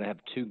and you got to have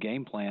two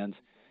game plans,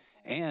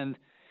 and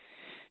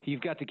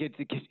you've got to get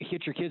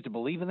your kids to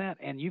believe in that,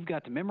 and you've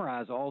got to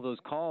memorize all those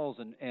calls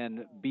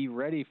and be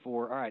ready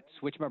for, all right,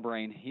 switch my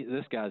brain.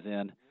 This guy's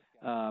in,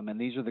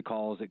 and these are the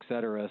calls, et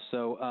cetera.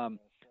 So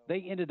they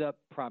ended up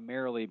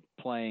primarily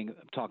playing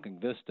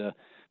their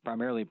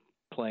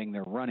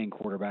running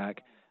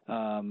quarterback.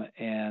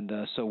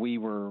 So we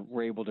were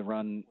able to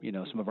run,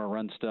 some of our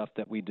run stuff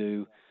that we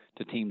do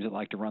to teams that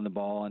like to run the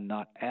ball and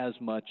not as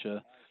much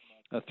a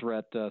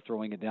threat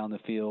throwing it down the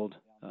field.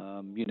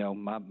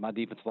 My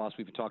defense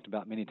philosophy we've talked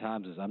about many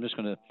times is I'm just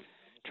going to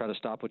try to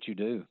stop what you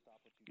do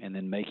and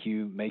then make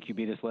you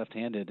beat us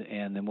left-handed,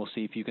 and then we'll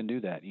see if you can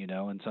do that,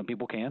 and some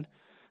people can,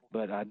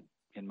 but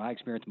in my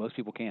experience, most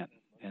people can't.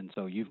 And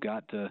so you've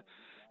got to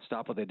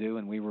stop what they do,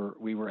 and we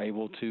were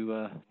able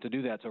to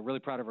do that. So really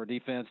proud of our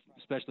defense,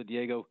 especially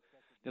Diego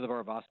De La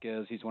Vara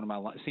Vasquez. He's one of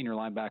my senior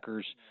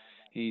linebackers.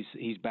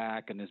 He's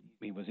back, and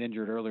he was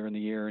injured earlier in the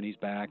year, and he's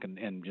back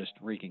and just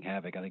wreaking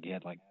havoc. I think he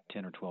had like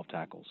 10 or 12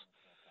 tackles.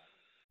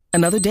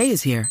 Another day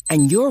is here,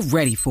 and you're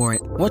ready for it.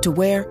 What to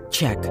wear?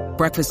 Check.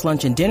 Breakfast,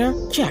 lunch, and dinner?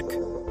 Check.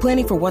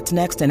 Planning for what's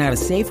next and how to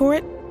save for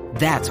it?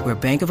 That's where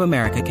Bank of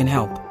America can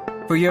help.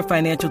 For your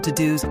financial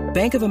to-dos,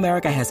 Bank of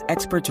America has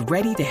experts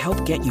ready to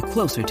help get you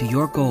closer to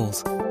your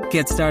goals.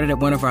 Get started at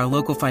one of our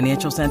local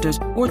financial centers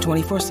or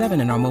 24/7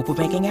 in our mobile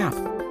banking app.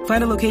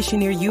 Find a location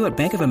near you at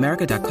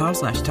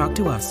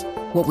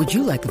bankofamerica.com/talktous. What would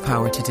you like the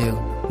power to do?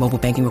 Mobile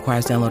banking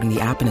requires downloading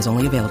the app and is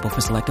only available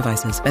for select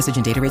devices. Message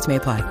and data rates may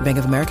apply. Bank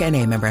of America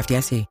N.A., member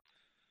FDIC.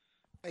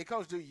 Hey,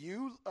 Coach, do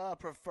you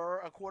prefer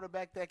a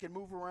quarterback that can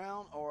move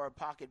around or a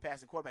pocket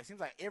passing quarterback? Seems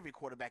like every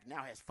quarterback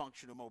now has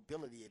functional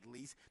mobility at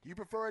least. Do you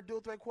prefer a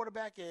dual threat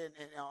quarterback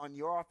on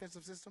your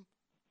offensive system?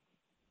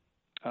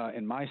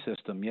 In my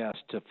system, yes.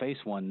 To face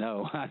one,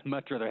 no. I'd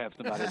much rather have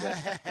somebody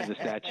that is a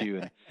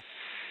statue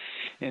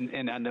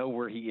and I know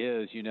where he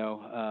is,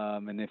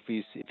 and if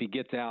he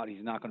gets out,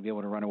 he's not going to be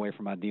able to run away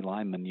from my D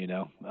lineman,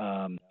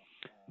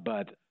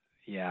 But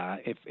yeah,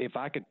 if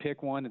I could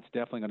pick one, it's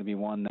definitely going to be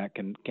one that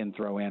can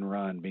throw and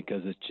run,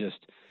 because it's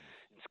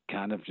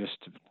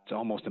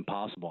almost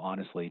impossible,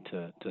 honestly,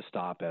 to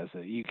stop.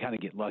 You kind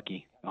of get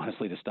lucky,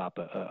 honestly, to stop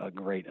a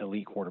great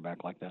elite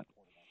quarterback like that.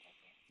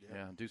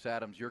 Yeah, Deuce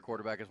Adams, your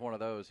quarterback, is one of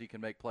those. He can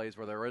make plays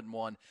where there isn't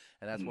one,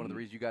 and that's one of the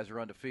reasons you guys are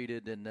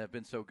undefeated and have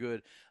been so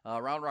good.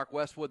 Round Rock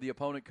Westwood, the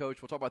opponent,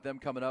 Coach. We'll talk about them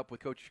coming up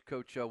with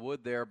Coach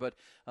Wood there, but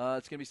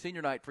it's going to be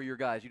senior night for your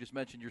guys. You just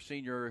mentioned your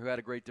senior who had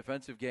a great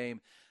defensive game.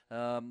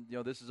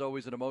 This is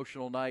always an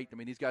emotional night. I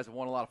mean, these guys have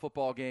won a lot of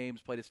football games,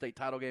 played a state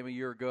title game a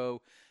year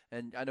ago,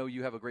 and I know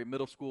you have a great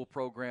middle school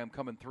program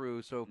coming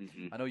through, so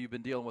I know you've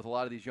been dealing with a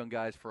lot of these young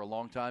guys for a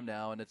long time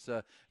now, and it's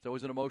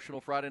always an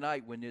emotional Friday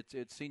night when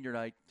it's senior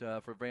night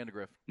for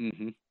Vandegrift.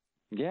 Mm-hmm.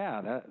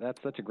 Yeah,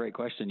 that's such a great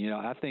question.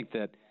 I think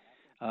that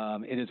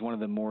it is one of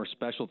the more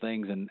special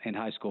things in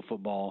high school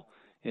football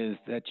is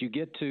that you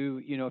get to,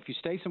 if you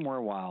stay somewhere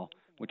a while,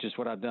 which is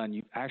what I've done,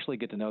 you actually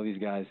get to know these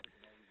guys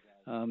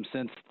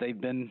since they've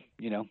been,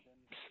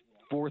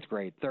 fourth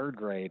grade, third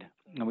grade.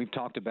 And we've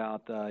talked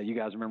about, you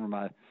guys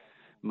remember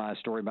my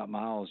story about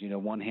Miles,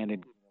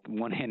 one-handing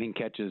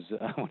catches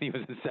when he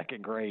was in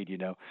second grade,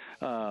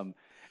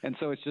 and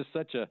so it's just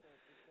such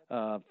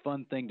a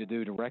fun thing to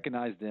do, to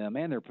recognize them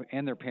and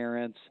their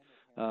parents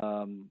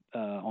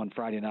on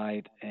Friday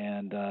night,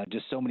 and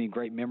just so many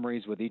great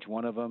memories with each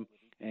one of them.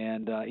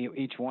 And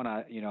each one,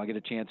 I get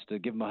a chance to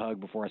give them a hug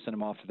before I send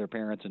them off to their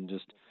parents. And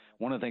just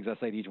one of the things I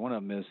say to each one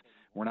of them is,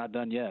 we're not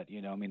done yet.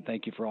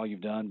 Thank you for all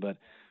you've done, but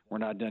we're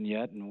not done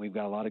yet, and we've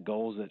got a lot of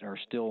goals that are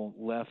still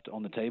left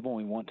on the table and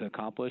we want to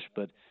accomplish.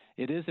 But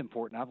it is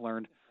important. I've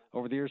learned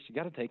over the years, you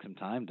got to take some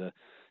time to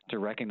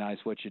recognize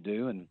what you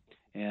do and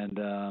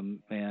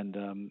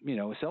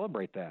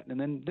celebrate that. And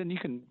then you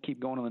can keep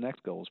going on the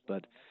next goals.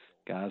 But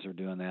guys are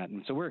doing that.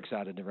 And so we're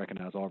excited to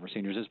recognize all of our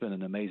seniors. It's been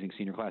an amazing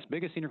senior class.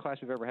 Biggest senior class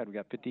we've ever had. We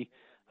got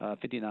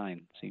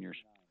 59 seniors.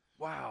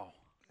 Wow.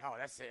 Oh,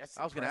 that's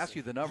I was going to ask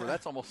you the number.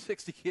 That's almost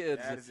 60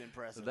 kids. That is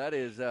impressive.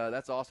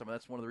 That's awesome.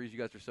 That's one of the reasons you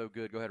guys are so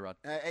good. Go ahead, Ron.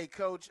 Hey,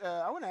 Coach,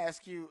 I want to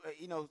ask you,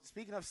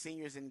 speaking of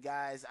seniors and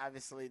guys,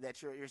 obviously,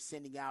 that you're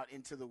sending out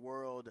into the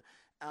world,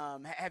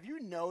 have you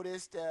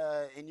noticed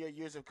in your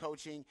years of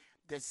coaching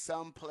that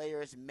some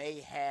players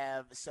may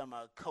have some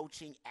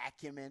coaching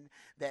acumen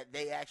that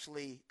they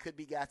actually could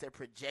be guys that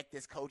project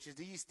as coaches?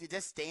 Did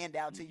that stand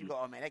out to you? Go,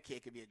 oh man, that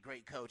kid could be a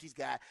great coach. He's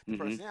got the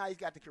personality, he's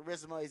got the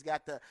charisma, he's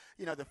got the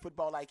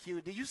football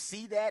IQ. Do you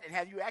see that, and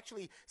have you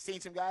actually seen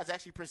some guys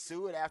actually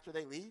pursue it after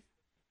they leave?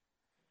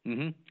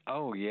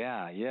 Oh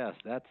yeah, yes.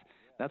 That's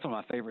one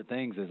of my favorite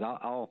things is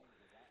I'll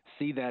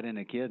see that in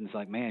a kid, and it's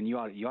like, man, you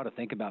ought to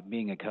think about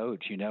being a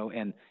coach,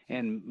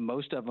 and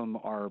most of them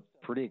are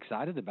pretty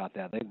excited about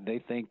that.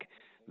 They think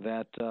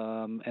that,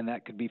 and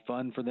that could be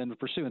fun for them to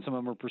pursue. And some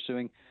of them are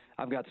pursuing.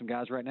 I've got some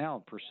guys right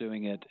now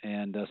pursuing it,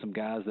 and some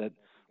guys that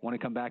want to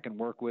come back and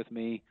work with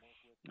me.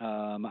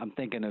 I'm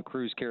thinking of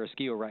Cruz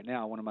Carrasquillo right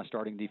now, one of my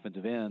starting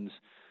defensive ends.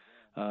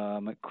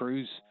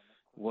 Cruz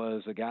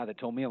was a guy that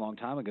told me a long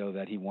time ago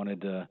that he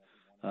wanted to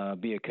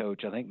be a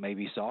coach. I think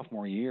maybe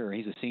sophomore year.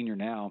 He's a senior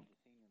now.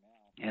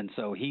 And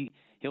so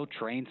he'll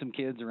train some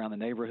kids around the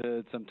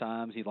neighborhood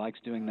sometimes. He likes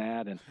doing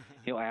that, and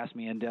he'll ask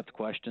me in-depth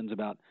questions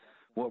about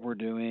what we're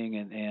doing,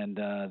 and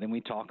then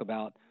we talk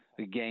about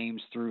the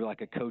games through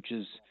like a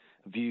coach's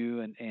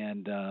view,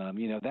 and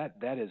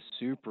that is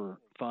super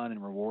fun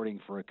and rewarding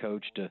for a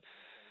coach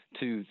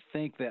to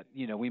think that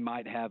we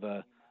might have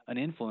an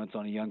influence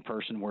on a young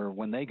person where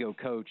when they go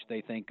coach,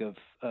 they think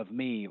of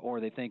me, or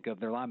they think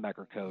of their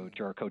linebacker coach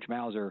or Coach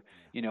Mauser,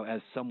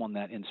 as someone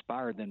that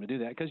inspired them to do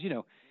that. Because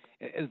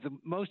as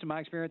most of my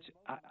experience,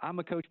 I'm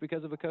a coach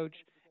because of a coach,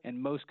 and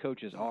most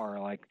coaches are.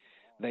 Like,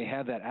 they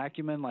have that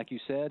acumen, like you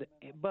said,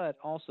 but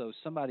also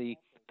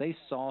they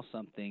saw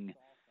something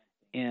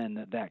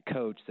in that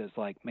coach that's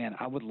like, man,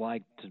 I would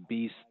like to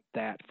be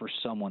that for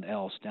someone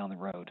else down the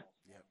road.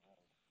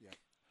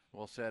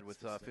 Well said. With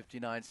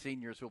 59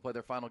 seniors who will play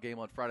their final game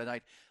on Friday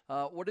night.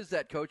 What is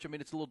that, Coach? I mean,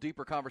 it's a little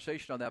deeper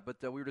conversation on that, but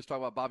we were just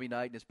talking about Bobby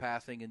Knight and his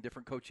passing and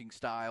different coaching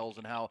styles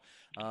and how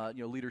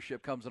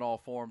leadership comes in all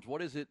forms.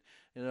 What is it,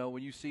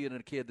 when you see it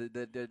in a kid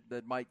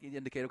that might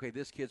indicate, okay,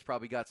 this kid's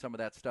probably got some of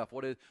that stuff?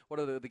 What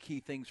are the key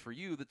things for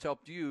you that's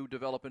helped you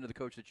develop into the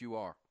coach that you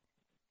are?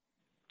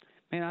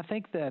 Man, I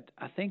think that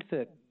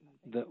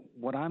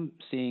what I'm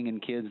seeing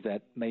in kids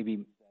that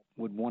maybe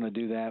would want to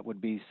do that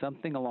would be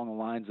something along the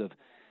lines of,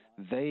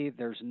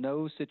 there's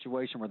no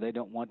situation where they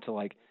don't want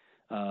to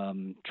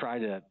try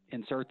to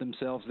insert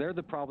themselves. They're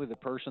probably the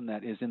person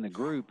that is in the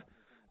group,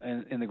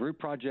 in the group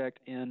project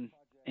in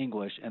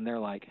English, and they're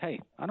like, hey,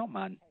 I don't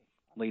mind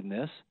leading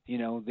this.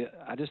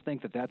 I just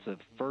think that's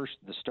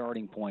the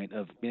starting point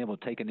of being able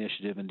to take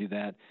initiative and do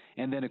that.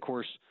 And then, of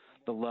course,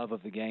 the love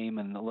of the game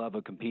and the love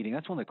of competing.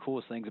 That's one of the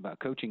coolest things about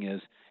coaching is,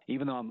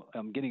 even though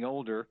I'm getting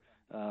older,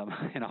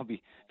 and I'll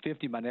be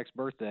 50 my next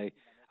birthday,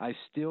 I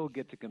still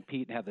get to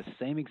compete and have the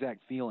same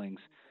exact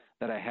feelings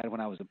that I had when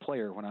I was a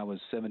player when I was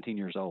 17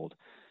 years old.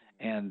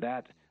 And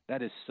that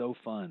is so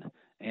fun.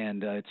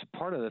 And it's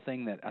part of the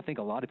thing that I think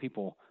a lot of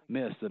people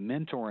miss. The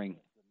mentoring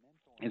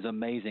is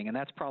amazing, and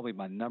that's probably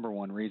my number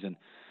one reason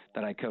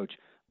that I coach.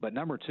 But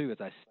number two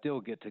is I still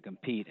get to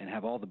compete and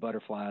have all the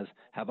butterflies,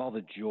 have all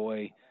the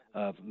joy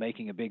of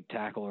making a big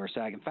tackle or a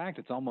sack. In fact,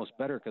 it's almost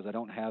better because I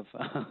don't have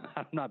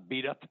I'm not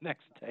beat up the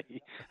next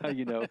day, and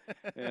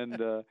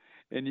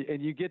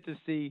you get to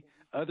see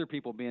other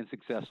people being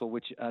successful,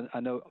 which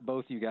I know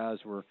both you guys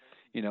were,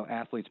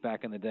 athletes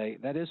back in the day.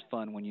 That is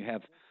fun when you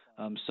have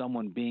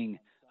someone being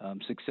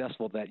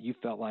successful that you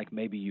felt like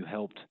maybe you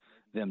helped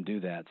them do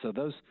that. So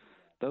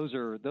those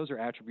are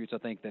attributes I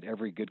think that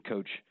every good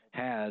coach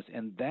has,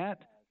 and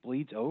that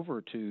bleeds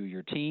over to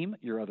your team,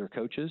 your other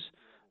coaches.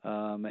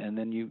 And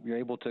then you're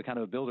able to kind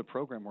of build a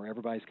program where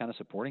everybody's kind of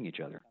supporting each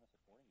other.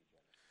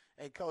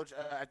 Hey, Coach,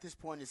 at this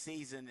point in the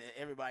season,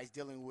 everybody's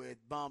dealing with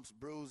bumps,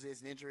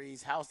 bruises, and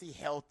injuries. How's the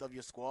health of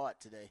your squad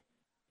today?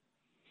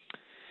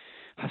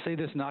 I say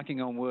this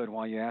knocking on wood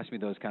while you ask me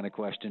those kind of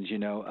questions.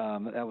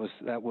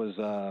 That was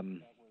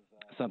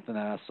something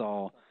that I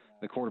saw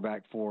the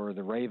quarterback for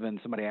the Ravens.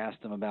 Somebody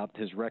asked him about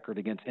his record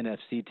against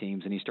NFC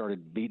teams, and he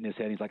started beating his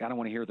head. He's like, I don't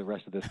want to hear the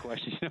rest of this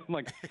question. I'm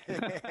like,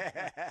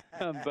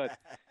 but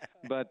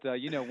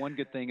one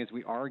good thing is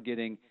we are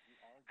getting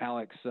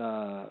Alex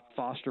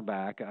Foster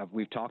back.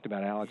 We've talked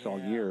about Alex all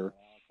year,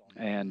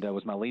 and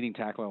was my leading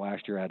tackler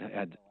last year. I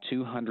had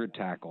 200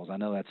 tackles. I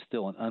know that's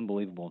still an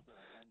unbelievable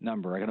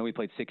number. I know we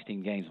played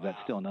 16 games, but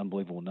that's still an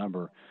unbelievable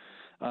number.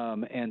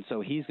 And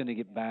so he's going to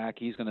get back.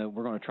 We're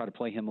going to try to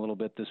play him a little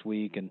bit this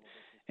week, and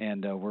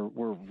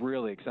we're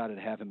really excited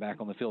to have him back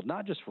on the field,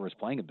 not just for his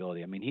playing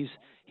ability. I mean,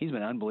 he's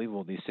been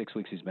unbelievable these 6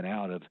 weeks he's been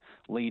out, of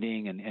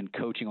leading and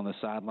coaching on the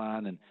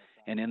sideline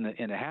and in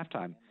the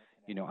halftime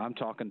I'm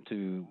talking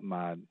to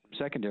my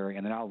secondary,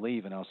 and then I'll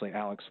leave, and I'll say,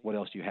 Alex, what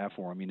else do you have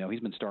for him? He's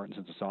been starting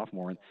since a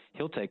sophomore, and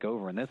he'll take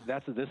over. And this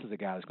is a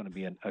guy that's going to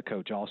be a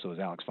coach also, is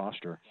Alex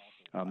Foster.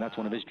 That's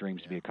one of his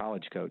dreams, to be a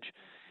college coach.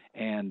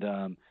 And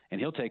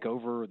he'll take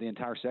over the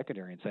entire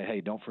secondary and say,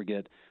 hey, don't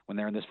forget, when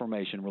they're in this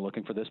formation, we're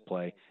looking for this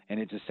play. And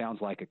it just sounds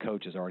like a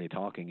coach is already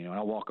talking. And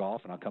I'll walk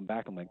off, and I'll come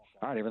back. I'm like,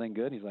 all right, everything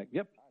good? And he's like,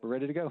 yep, we're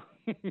ready to go.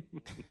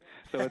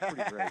 So it's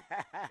pretty great.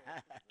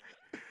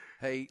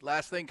 Hey,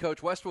 last thing,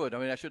 Coach Westwood.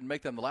 I shouldn't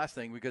make them the last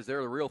thing because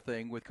they're the real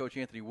thing with Coach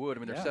Anthony Wood.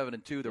 They're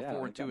 7-2. They're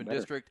 4-2 in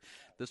district.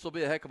 This will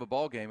be a heck of a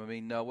ball game.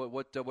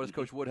 What does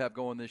Coach Wood have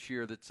going this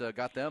year that's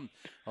got them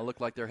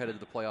look like they're headed to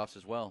the playoffs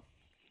as well?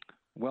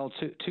 Well,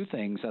 two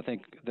things. I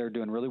think they're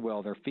doing really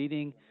well. They're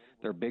feeding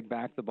their big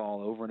back the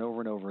ball over and over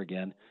and over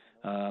again.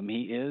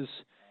 He is,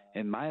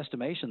 in my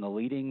estimation, the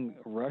leading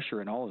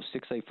rusher in all of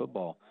 6A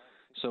football.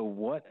 So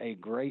what a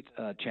great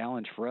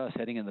challenge for us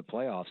heading into the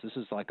playoffs. This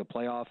is like a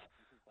playoff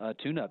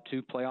tune-up,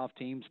 2 playoff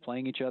teams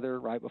playing each other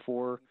right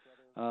before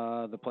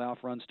the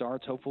playoff run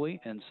starts, hopefully.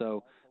 And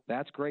so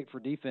that's great for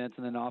defense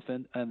and then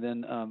offense. And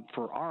then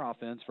for our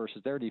offense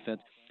versus their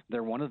defense,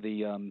 they're one of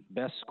the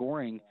best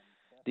scoring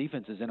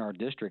defenses in our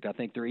district. I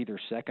think they're either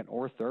second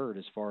or third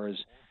as far as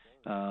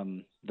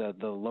the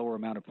lower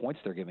amount of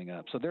points they're giving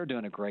up. So they're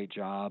doing a great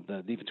job.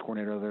 The defense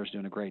coordinator there is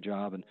doing a great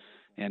job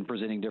and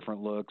presenting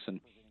different looks,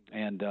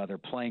 and they're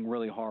playing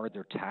really hard.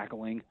 They're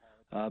tackling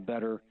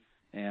better.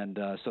 And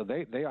so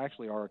they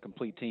actually are a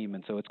complete team,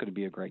 and so it's going to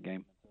be a great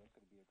game.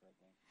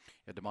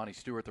 Yeah, Damani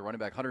Stewart, the running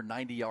back,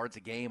 190 yards a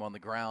game on the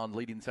ground,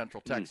 leading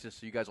Central Texas.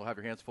 So you guys will have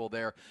your hands full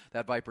there,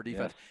 that Viper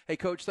defense. Yeah. Hey,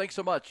 Coach, thanks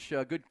so much.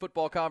 Good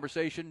football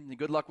conversation.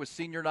 Good luck with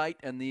senior night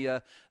and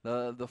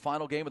the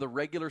final game of the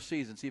regular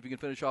season. See if you can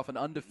finish off an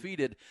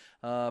undefeated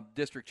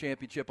district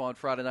championship on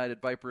Friday night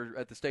at Viper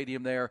at the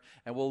stadium there.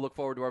 And we'll look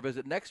forward to our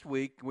visit next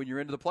week when you're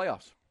into the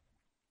playoffs.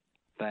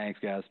 Thanks,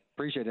 guys.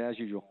 Appreciate it as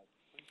usual.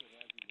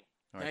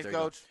 All right, thanks,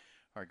 Coach.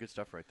 All right, good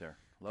stuff right there.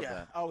 Love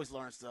that. I always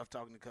learn stuff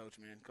talking to Coach,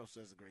 man. Coach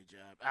does a great job.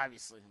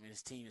 Obviously,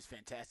 his team is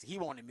fantastic. He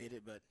won't admit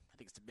it, but I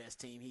think it's the best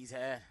team he's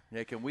had.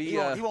 Yeah, can we? He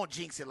won't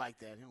jinx it like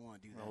that. He don't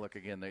want to do that. Well, look,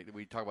 again,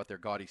 we talk about their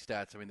gaudy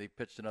stats. They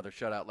pitched another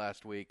shutout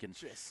last week, and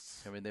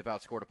they've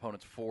outscored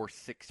opponents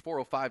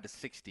 405 to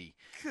 60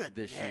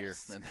 this year.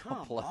 And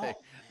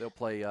they'll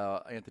play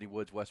Anthony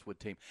Wood's Westwood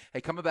team. Hey,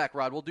 coming back,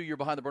 Rod, we'll do your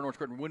Behind the Burnt Orange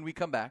Curtain when we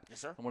come back.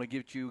 Yes, sir. I want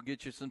to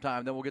get you some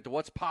time. Then we'll get to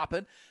what's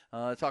popping.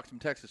 Talk some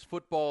Texas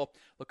football.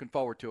 Looking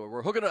forward to it.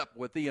 We're hooking it up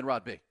with Ian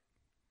Rod B.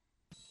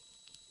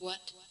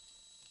 What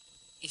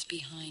is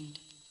behind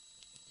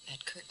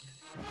that curtain?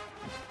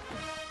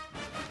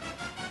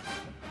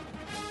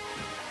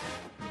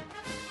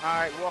 All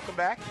right, welcome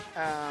back.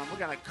 We're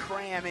going to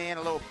cram in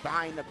a little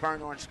Behind the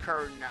Burnt Orange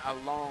Curtain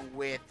along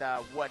with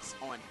what's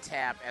on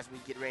tap as we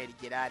get ready to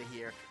get out of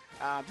here.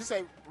 Just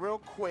a real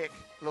quick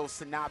little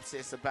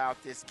synopsis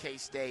about this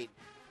K-State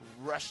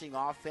rushing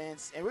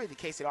offense, and really the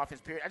K-State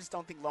offense, period. I just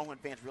don't think Longhorn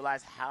fans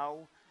realize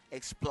how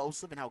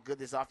explosive and how good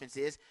this offense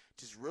is.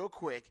 Just real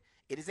quick,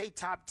 it is a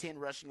top 10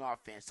 rushing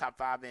offense, top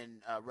 5 in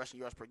rushing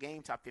yards per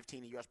game, top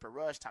 15 in yards per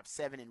rush, top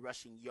 7 in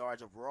rushing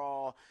yards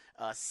overall,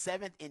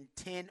 7th in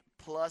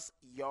 10-plus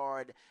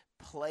yard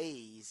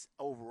plays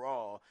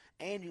overall.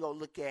 And you go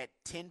look at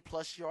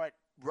 10-plus yard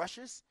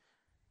rushes.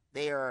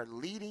 They are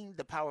leading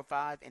the Power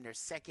 5, and they're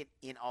second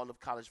in all of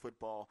college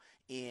football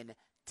in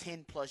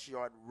 10-plus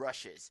yard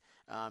rushes.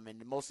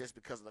 And most of that's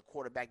because of the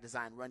quarterback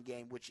design run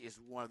game, which is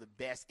one of the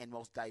best and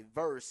most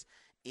diverse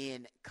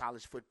in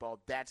college football.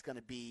 That's going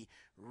to be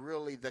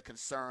really the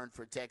concern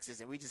for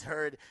Texas. And we just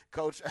heard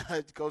Coach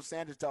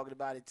Sanders talking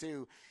about it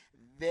too.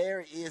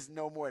 There is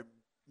no more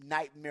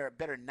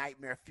better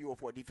nightmare fuel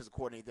for a defensive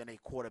coordinator than a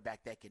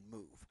quarterback that can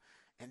move.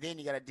 And then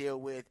you got to deal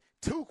with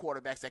 2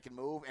 quarterbacks that can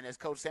move. And as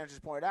Coach Sanders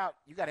just pointed out,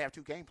 you got to have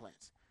 2 game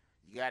plans.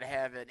 You got to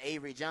have an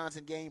Avery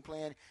Johnson game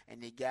plan,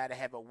 and you got to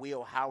have a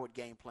Will Howard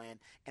game plan.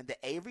 And the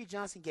Avery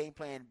Johnson game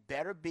plan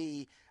better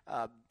be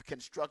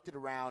constructed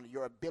around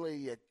your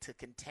ability to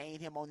contain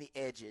him on the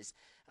edges.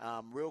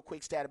 Real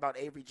quick stat about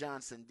Avery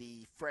Johnson,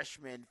 the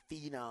freshman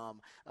phenom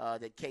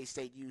that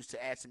K-State used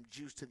to add some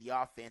juice to the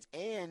offense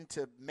and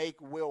to make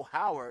Will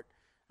Howard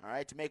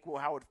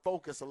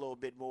focus a little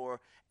bit more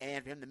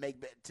and for him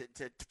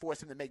to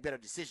force him to make better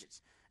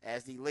decisions.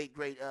 As the late,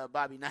 great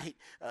Bobby Knight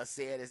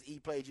said, as he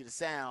played you the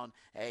sound,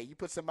 hey, you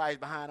put somebody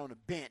behind on the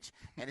bench,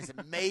 and it's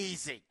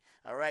amazing,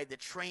 all right, the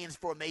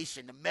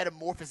transformation, the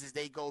metamorphosis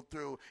they go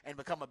through and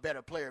become a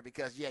better player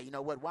because, yeah, you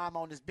know what, why I'm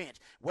on this bench?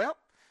 Well,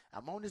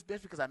 I'm on this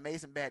bench because I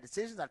made some bad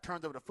decisions. I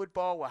turned over the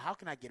football. Well, how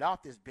can I get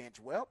off this bench?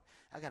 Well,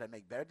 I got to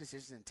make better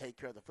decisions and take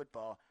care of the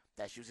football.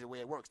 That's usually the way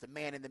it works, the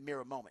man in the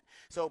mirror moment.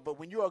 So, but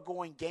when you are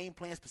going game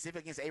plan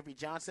specific against Avery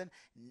Johnson,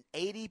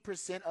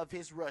 80% of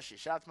his rushes,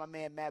 shout out to my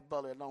man Matt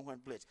Butler at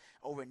Longhorn Blitz,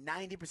 over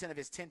 90% of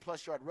his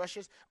 10-plus yard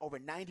rushes, over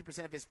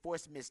 90% of his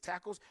forced missed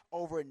tackles,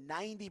 over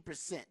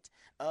 90%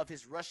 of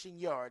his rushing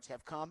yards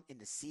have come in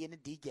the C and the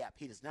D gap.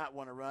 He does not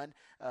want to run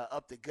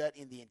up the gut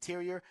in the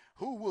interior.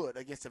 Who would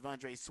against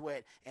T'Vondre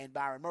Sweat and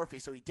Byron Murphy?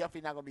 So he's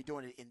definitely not going to be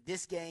doing it in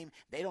this game.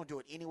 They don't do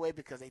it anyway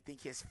because they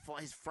think his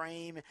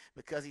frame,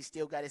 because he's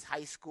still got his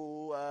high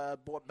school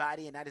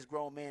body and not his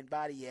grown man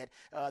body yet,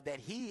 that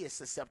he is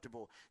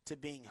susceptible to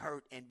being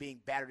hurt and being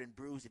battered and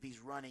bruised if he's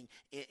running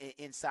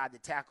inside the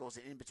tackles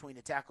and in between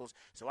the tackles.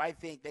 So I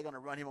think they're going to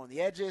run him on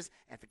the edges.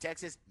 And for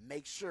Texas,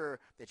 make sure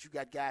that you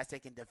got guys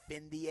that can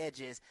defend the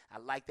edges. I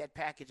like that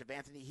package of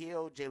Anthony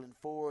Hill, Jalen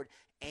Ford,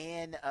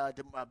 and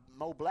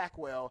Mo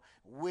Blackwell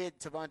with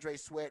T'Vondre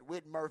Sweat,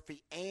 with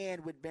Murphy,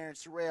 and with Barron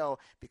Sorrell,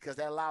 because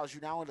that allows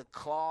you not only to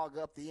clog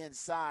up the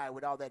inside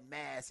with all that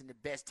mass and the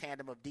best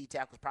tandem of D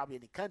tackles probably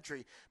in the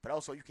country, but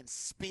also you can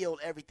spill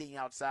everything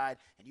outside,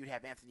 and you'd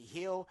have Anthony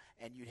Hill,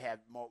 and you'd have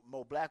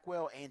Mo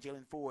Blackwell and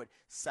Jalen Ford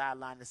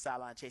sideline to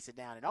sideline chase it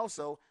down. And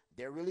also,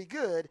 they're really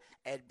good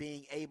at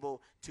being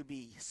able to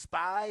be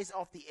spies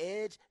off the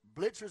edge,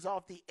 blitzers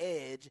off the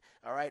edge,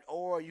 all right,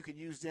 or you can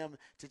use them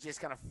to just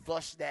kind of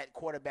flush that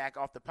quarterback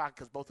off the pocket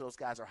because both of those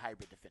guys are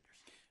hybrid defenders.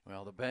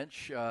 Well, the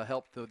bench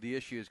helped the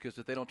issues because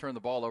if they don't turn the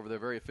ball over, they're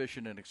very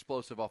efficient and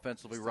explosive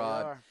offensively,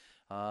 Yes,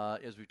 Rod.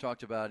 As we've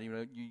talked about,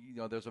 you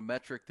know, there's a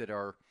metric that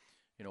are,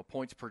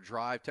 points per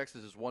drive.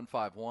 Texas is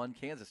 151.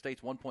 Kansas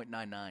State's 1.99.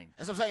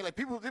 That's what I'm saying. Like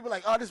people are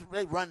like, oh,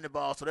 they run the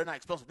ball, so they're not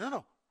explosive.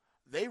 No.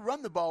 They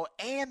run the ball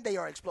and they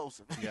are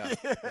explosive. Yeah,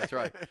 that's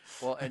right.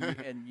 Well,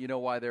 and you know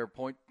why their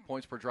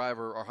points per drive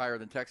are higher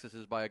than Texas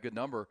is by a good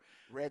number.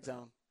 Red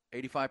zone.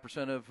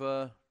 85%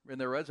 of in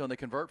their red zone they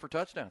convert for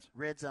touchdowns.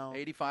 Red zone.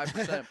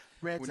 85%.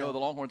 We know the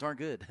Longhorns aren't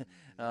good,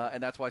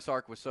 and that's why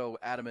Sark was so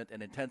adamant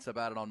and intense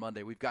about it on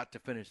Monday. We've got to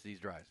finish these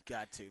drives.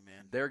 Got to,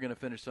 man. They're going to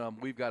finish some.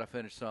 We've got to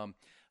finish some.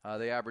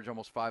 They average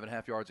almost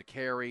 5.5 yards a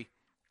carry.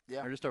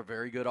 Yeah. They're just a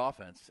very good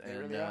offense. They and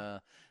really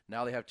are.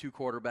 Now they have two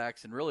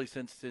quarterbacks. And really,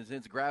 since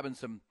grabbing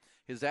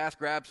his ass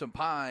grabbed some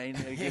pine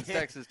against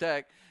Texas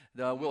Tech,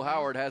 Will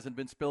Howard hasn't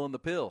been spilling the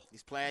pill.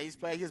 He's playing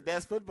his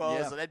best football.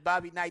 Yeah. So that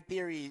Bobby Knight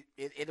theory,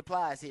 it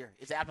applies here.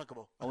 It's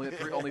applicable.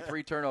 Only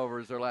three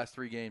turnovers their last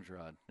three games,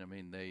 Rod. I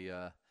mean,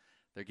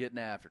 they're getting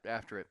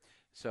after it.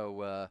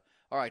 So,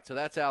 all right, so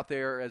that's out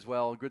there as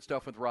well. Good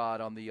stuff with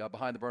Rod on the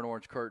Behind the Burnt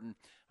Orange Curtain.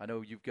 I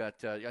know you've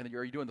got are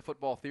you doing the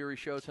football theory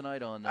show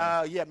tonight on?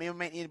 Yeah, me and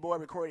my man boy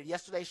recorded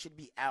yesterday. Should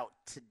be out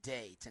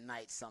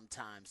tonight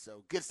sometime.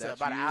 So good stuff.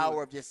 About an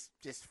hour of just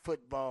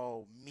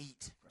football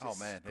meat. Oh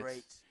man,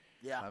 great.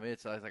 Yeah. I mean,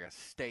 it's like a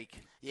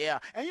steak. Yeah.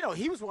 And,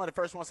 he was one of the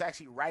first ones to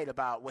actually write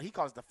about what he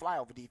calls the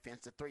flyover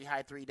defense, the 3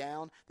 high, 3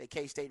 down that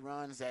K-State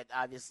runs that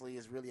obviously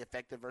is really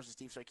effective versus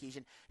Steve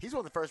Sarkisian. He's one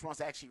of the first ones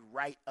to actually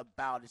write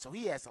about it. So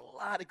he has a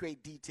lot of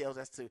great details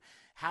as to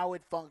how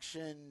it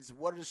functions,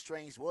 what are the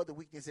strengths, what are the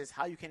weaknesses,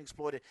 how you can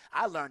exploit it.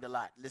 I learned a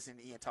lot listening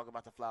to Ian talk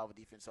about the flyover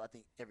defense, so I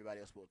think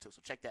everybody else will too.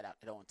 So check that out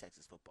at On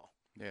Texas Football.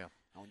 Yeah.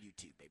 On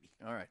YouTube, baby.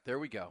 All right, there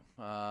we go.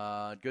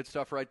 Good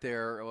stuff right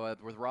there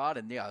with Rod.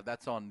 And, yeah,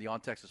 that's on the On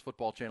Texas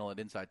Football channel at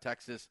Inside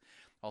Texas.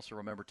 Also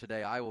remember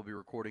today I will be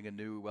recording a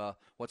new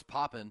What's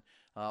Poppin'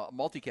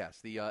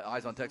 multicast. The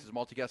Eyes on Texas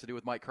multicast to do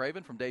with Mike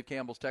Craven from Dave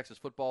Campbell's Texas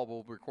Football.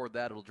 We'll record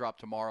that. It'll drop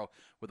tomorrow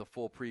with a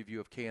full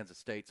preview of Kansas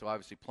State. So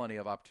obviously plenty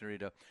of opportunity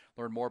to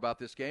learn more about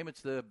this game.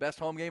 It's the best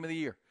home game of the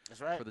year. That's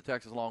right. For the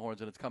Texas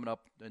Longhorns, and it's coming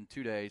up in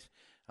 2 days.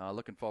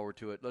 Looking forward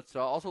to it. Let's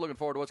also looking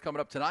forward to what's coming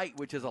up tonight,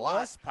 which is a lot.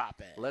 What's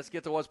poppin'? Let's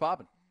get to what's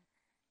poppin'.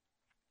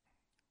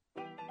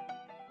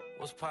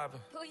 What's poppin'?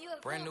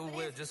 Brand new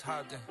whip, just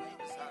hopped in.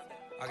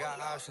 I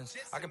got options.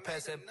 I can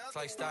pass that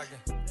like Stockton.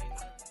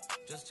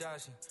 Just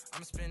joshing.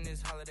 I'm spending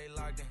this holiday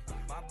locked in.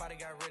 My body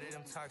got rid of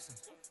them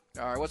toxins.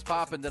 All right, what's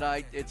poppin'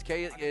 tonight? It's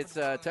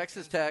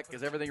Texas Tech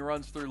as everything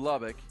runs through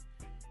Lubbock.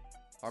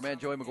 Our man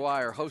Joey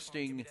McGuire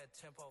hosting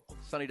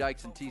Sonny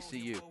Dykes and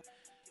TCU.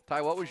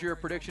 Ty, what was your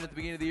prediction at the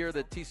beginning of the year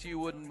that TCU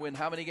wouldn't win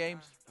how many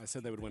games? I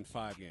said they would win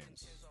 5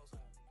 games.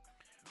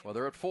 Well,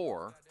 they're at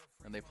 4,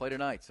 and they play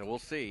tonight, so we'll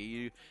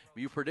see.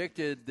 You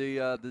predicted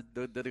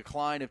the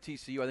decline of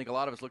TCU. I think a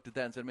lot of us looked at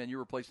that and said, man, you're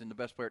replacing the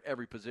best player at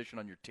every position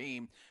on your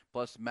team,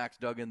 plus Max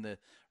Duggan, the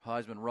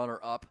Heisman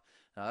runner-up.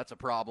 That's a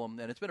problem,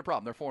 and it's been a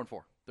problem. They're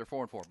 4-4. They're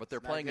 4-4, but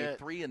they're playing a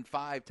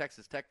 3-5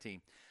 Texas Tech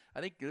team.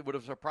 I think it would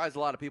have surprised a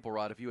lot of people,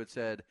 Rod, if you had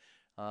said,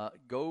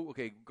 go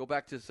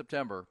back to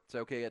September. Say,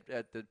 okay, at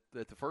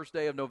the first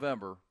day of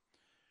November,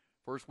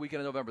 first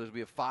weekend of November, there's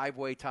going to be a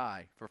 5-way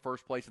tie for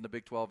first place in the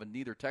Big 12, and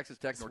neither Texas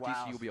Tech nor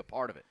TCU will be a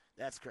part of it.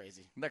 That's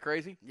crazy. Isn't that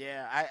crazy?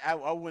 Yeah,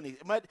 I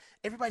wouldn't. But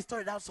everybody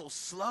started out so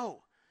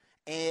slow,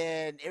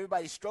 and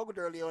everybody struggled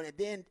early on, and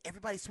then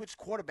everybody switched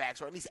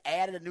quarterbacks, or at least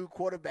added a new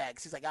quarterback.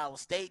 Seems like Iowa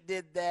State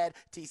did that,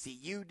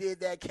 TCU did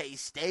that,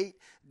 K-State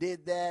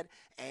did that,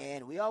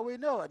 and we always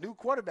know a new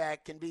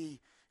quarterback can be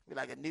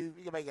like you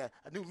can make a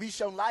new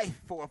leash on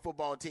life for a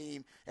football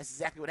team. That's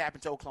exactly what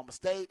happened to Oklahoma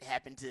State,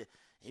 happened to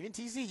Even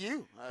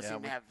TCU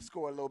seemed to have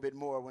scored a little bit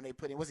more when they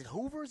put in. Was it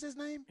Hoover is his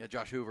name? Yeah,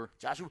 Josh Hoover.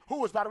 Josh Hoover, who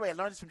was, by the way, I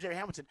learned this from Jerry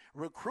Hamilton,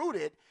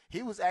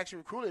 he was actually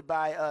recruited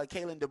by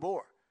Kalen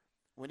DeBoer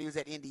when he was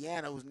at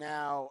Indiana, who's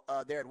now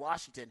there at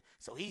Washington.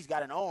 So he's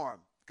got an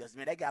arm because,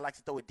 man, that guy likes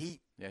to throw it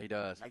deep. Yeah, he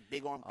does. Like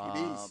big arm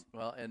QBs.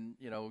 Well, and,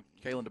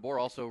 Kalen DeBoer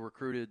also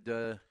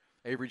recruited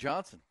Avery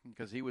Johnson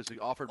because he was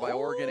offered by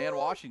Oregon and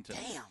Washington.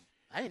 Damn.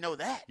 I didn't know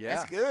that. Yeah.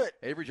 That's good.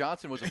 Avery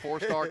Johnson was a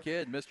 4-star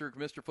kid,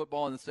 Mr.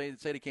 Football in the state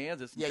of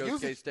Kansas. And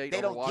chose K-State they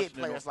over don't Washington.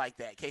 get players like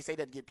that. K-State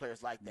doesn't get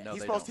players like that. No,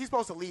 he's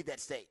supposed to lead that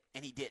state,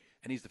 and he didn't.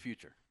 And he's the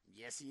future.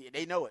 Yes,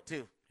 they know it,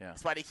 too. Yeah.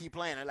 That's why they keep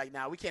playing. They're like,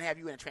 we can't have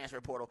you in a transfer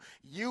portal.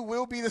 You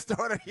will be the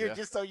starter here,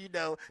 just so you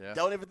know. Yeah.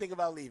 Don't ever think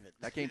about leaving.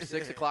 That game's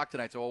 6 o'clock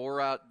tonight. So while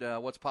we're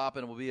out, what's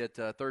popping? We'll be at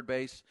Third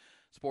Base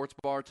Sports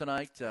Bar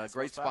tonight.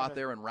 Great spot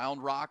there in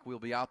Round Rock. We'll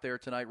be out there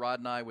tonight, Rod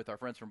and I, with our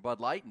friends from Bud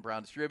Light and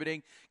Brown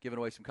Distributing, giving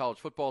away some college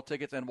football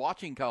tickets and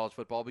watching college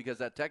football because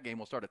that Tech game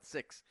will start at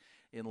 6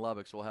 in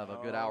Lubbock. So we'll have a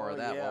good hour of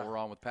that while we're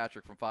on with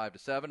Patrick from 5 to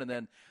 7. And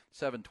then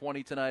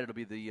 7:20 tonight, it'll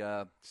be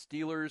the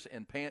Steelers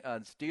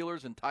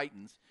and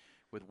Titans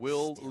with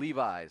Will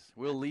Levis.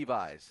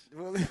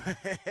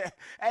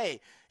 Hey,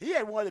 he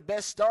had one of the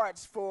best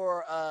starts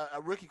for a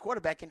rookie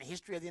quarterback in the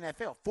history of the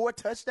NFL. 4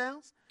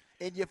 touchdowns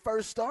in your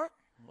first start.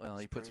 Well,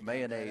 he puts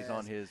mayonnaise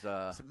on his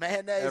some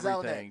mayonnaise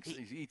everything. On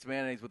he eats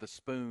mayonnaise with a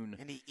spoon.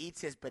 And he eats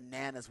his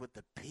bananas with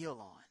the peel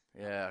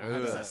on. Yeah.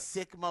 He's a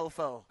sick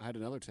mofo. I had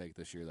another take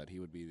this year that he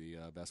would be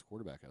the best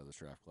quarterback out of this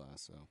draft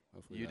class. So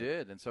hopefully you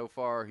did, and so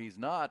far he's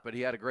not. But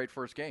he had a great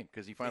first game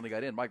because he finally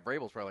got in. Mike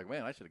Vrabel's probably like,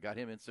 man, I should have got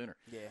him in sooner.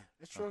 Yeah,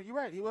 that's true. You're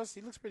right. He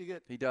looks pretty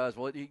good. He does.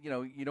 Well, you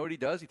know what he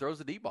does? He throws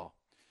the deep ball.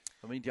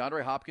 I mean,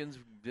 DeAndre Hopkins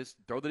just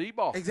throw the deep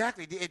ball.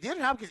 Exactly.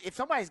 DeAndre Hopkins, if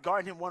somebody's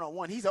guarding him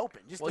one-on-one, he's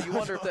open. Well, you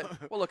wonder if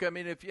that – well, look, I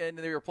mean, and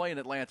they were playing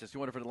Atlantis. You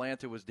wonder if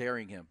Atlanta was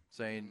daring him,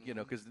 saying,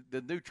 because the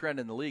new trend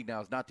in the league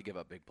now is not to give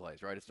up big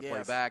plays, right? It's to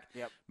play back,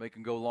 make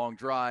them go long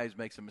drives,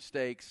 make some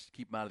mistakes,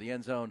 keep them out of the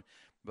end zone.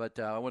 But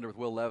I wonder with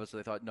Will Levis,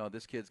 they thought, no,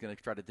 this kid's going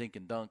to try to dink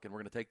and dunk, and we're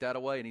going to take that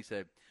away. And he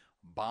said –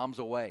 bombs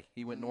away.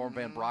 He went Norm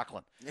Van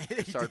Brocklin.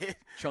 Started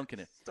chunking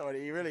it.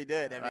 He really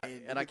did.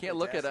 I can't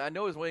look at it. I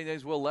know his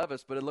name's Will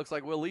Levis, but it looks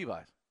like Will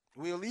Levis.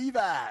 Will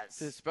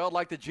Levis. It's spelled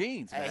like the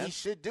jeans, man. He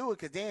should do it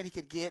because then he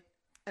could get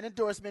an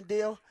endorsement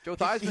deal. Joe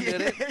Theismann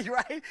did it.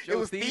 Right? Joe it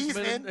was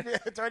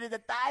Theismann. Turned into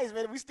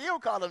Theismann. We still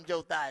call him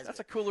Joe Theismann.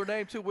 That's a cooler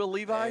name, too, Will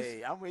Levis.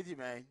 Hey, I'm with you,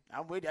 man.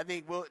 I'm with you. I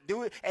think we'll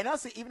do it. And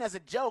also, even as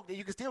a joke,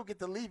 you can still get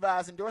the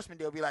Levi's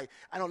endorsement deal. Be like,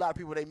 I know a lot of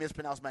people, they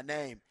mispronounce my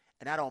name,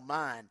 and I don't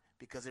mind.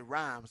 Because it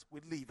rhymes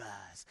with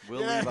Levi's. Will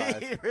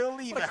Levis. Real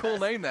Levi's. What a cool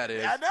name that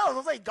is. I know. I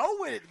was like, go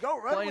with it. Go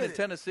run with it. Playing in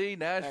Tennessee,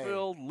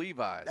 Nashville,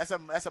 Levi's.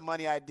 That's a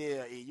money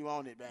idea. You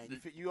own it,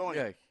 man. You own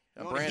it.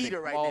 Branding.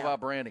 Right all now. about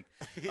branding.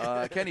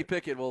 Kenny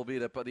Pickett will be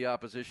the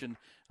opposition.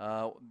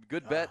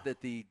 Good bet that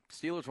the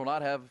Steelers will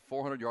not have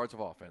 400 yards of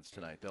offense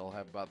tonight. They'll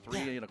have about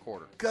 3 and a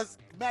quarter. Because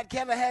Matt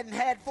Kevin hadn't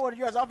had 400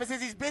 yards of offense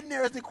since he's been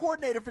there as the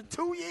coordinator for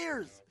 2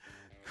 years.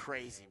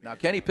 Crazy, man. Now,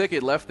 Kenny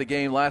Pickett left the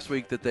game last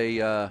week that they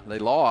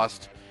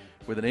lost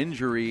with an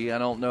injury. I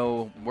don't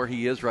know where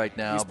he is right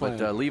now,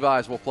 but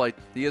Levi's will play.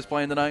 He is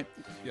playing tonight?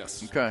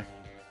 Yes. Okay.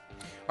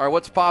 All right,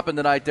 what's popping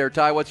tonight there,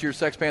 Ty? What's your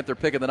Sex Panther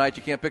pick of the night?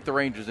 You can't pick the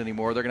Rangers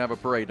anymore. They're going to have a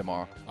parade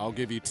tomorrow. I'll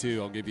give you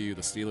 2. I'll give you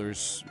the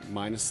Steelers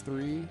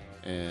 -3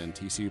 and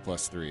TCU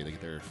 +3. They get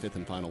their 5th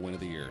and final win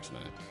of the year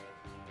tonight.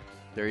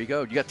 There you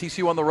go. You got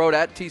TCU on the road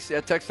at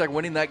Texas Tech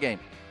winning that game.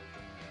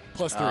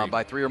 +3.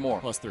 By 3 or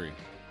more. +3.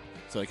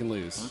 So they can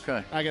lose.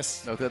 Okay. I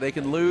guess. Okay, they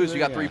can lose. You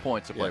got 3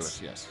 points to play with.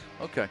 Yes.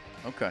 Okay.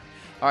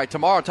 All right,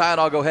 tomorrow, Ty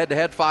and I'll go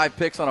head-to-head 5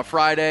 picks on a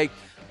Friday.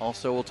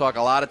 Also, we'll talk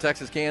a lot of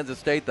Texas-Kansas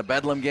State, the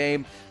Bedlam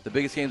game, the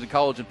biggest games in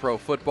college and pro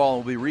football,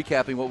 and we'll be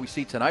recapping what we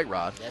see tonight,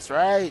 Rod. That's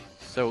right.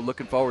 So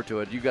looking forward to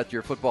it. You got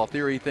your football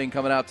theory thing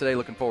coming out today.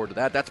 Looking forward to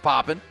that. That's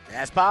popping.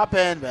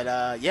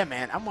 But, yeah,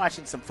 man, I'm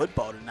watching some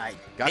football tonight.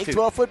 Got Big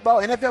 12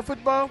 football, NFL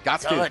football.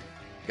 Got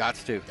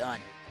to. Done.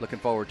 Looking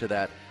forward to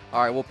that.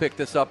 All right, we'll pick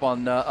this up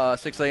on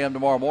 6 a.m.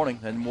 tomorrow morning,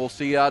 and we'll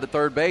see you out at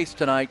Third Base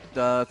tonight,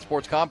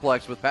 Sports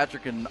Complex with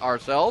Patrick and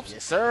ourselves.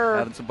 Yes, sir.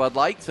 Having some Bud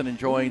Lights and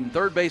enjoying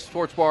Third Base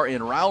Sports Bar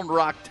in Round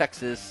Rock,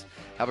 Texas.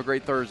 Have a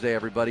great Thursday,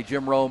 everybody.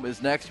 Jim Rome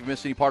is next. If you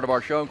missed any part of our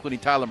show, including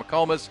Tyler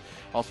McComas,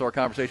 also our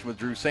conversation with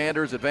Drew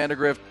Sanders at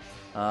Vandergrift,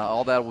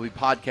 all that will be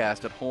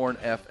podcast at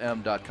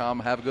hornfm.com.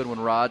 Have a good one,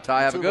 Rod.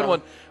 Ty, have a good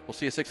one. We'll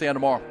see you 6 a.m.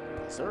 tomorrow.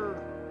 Yes, sir.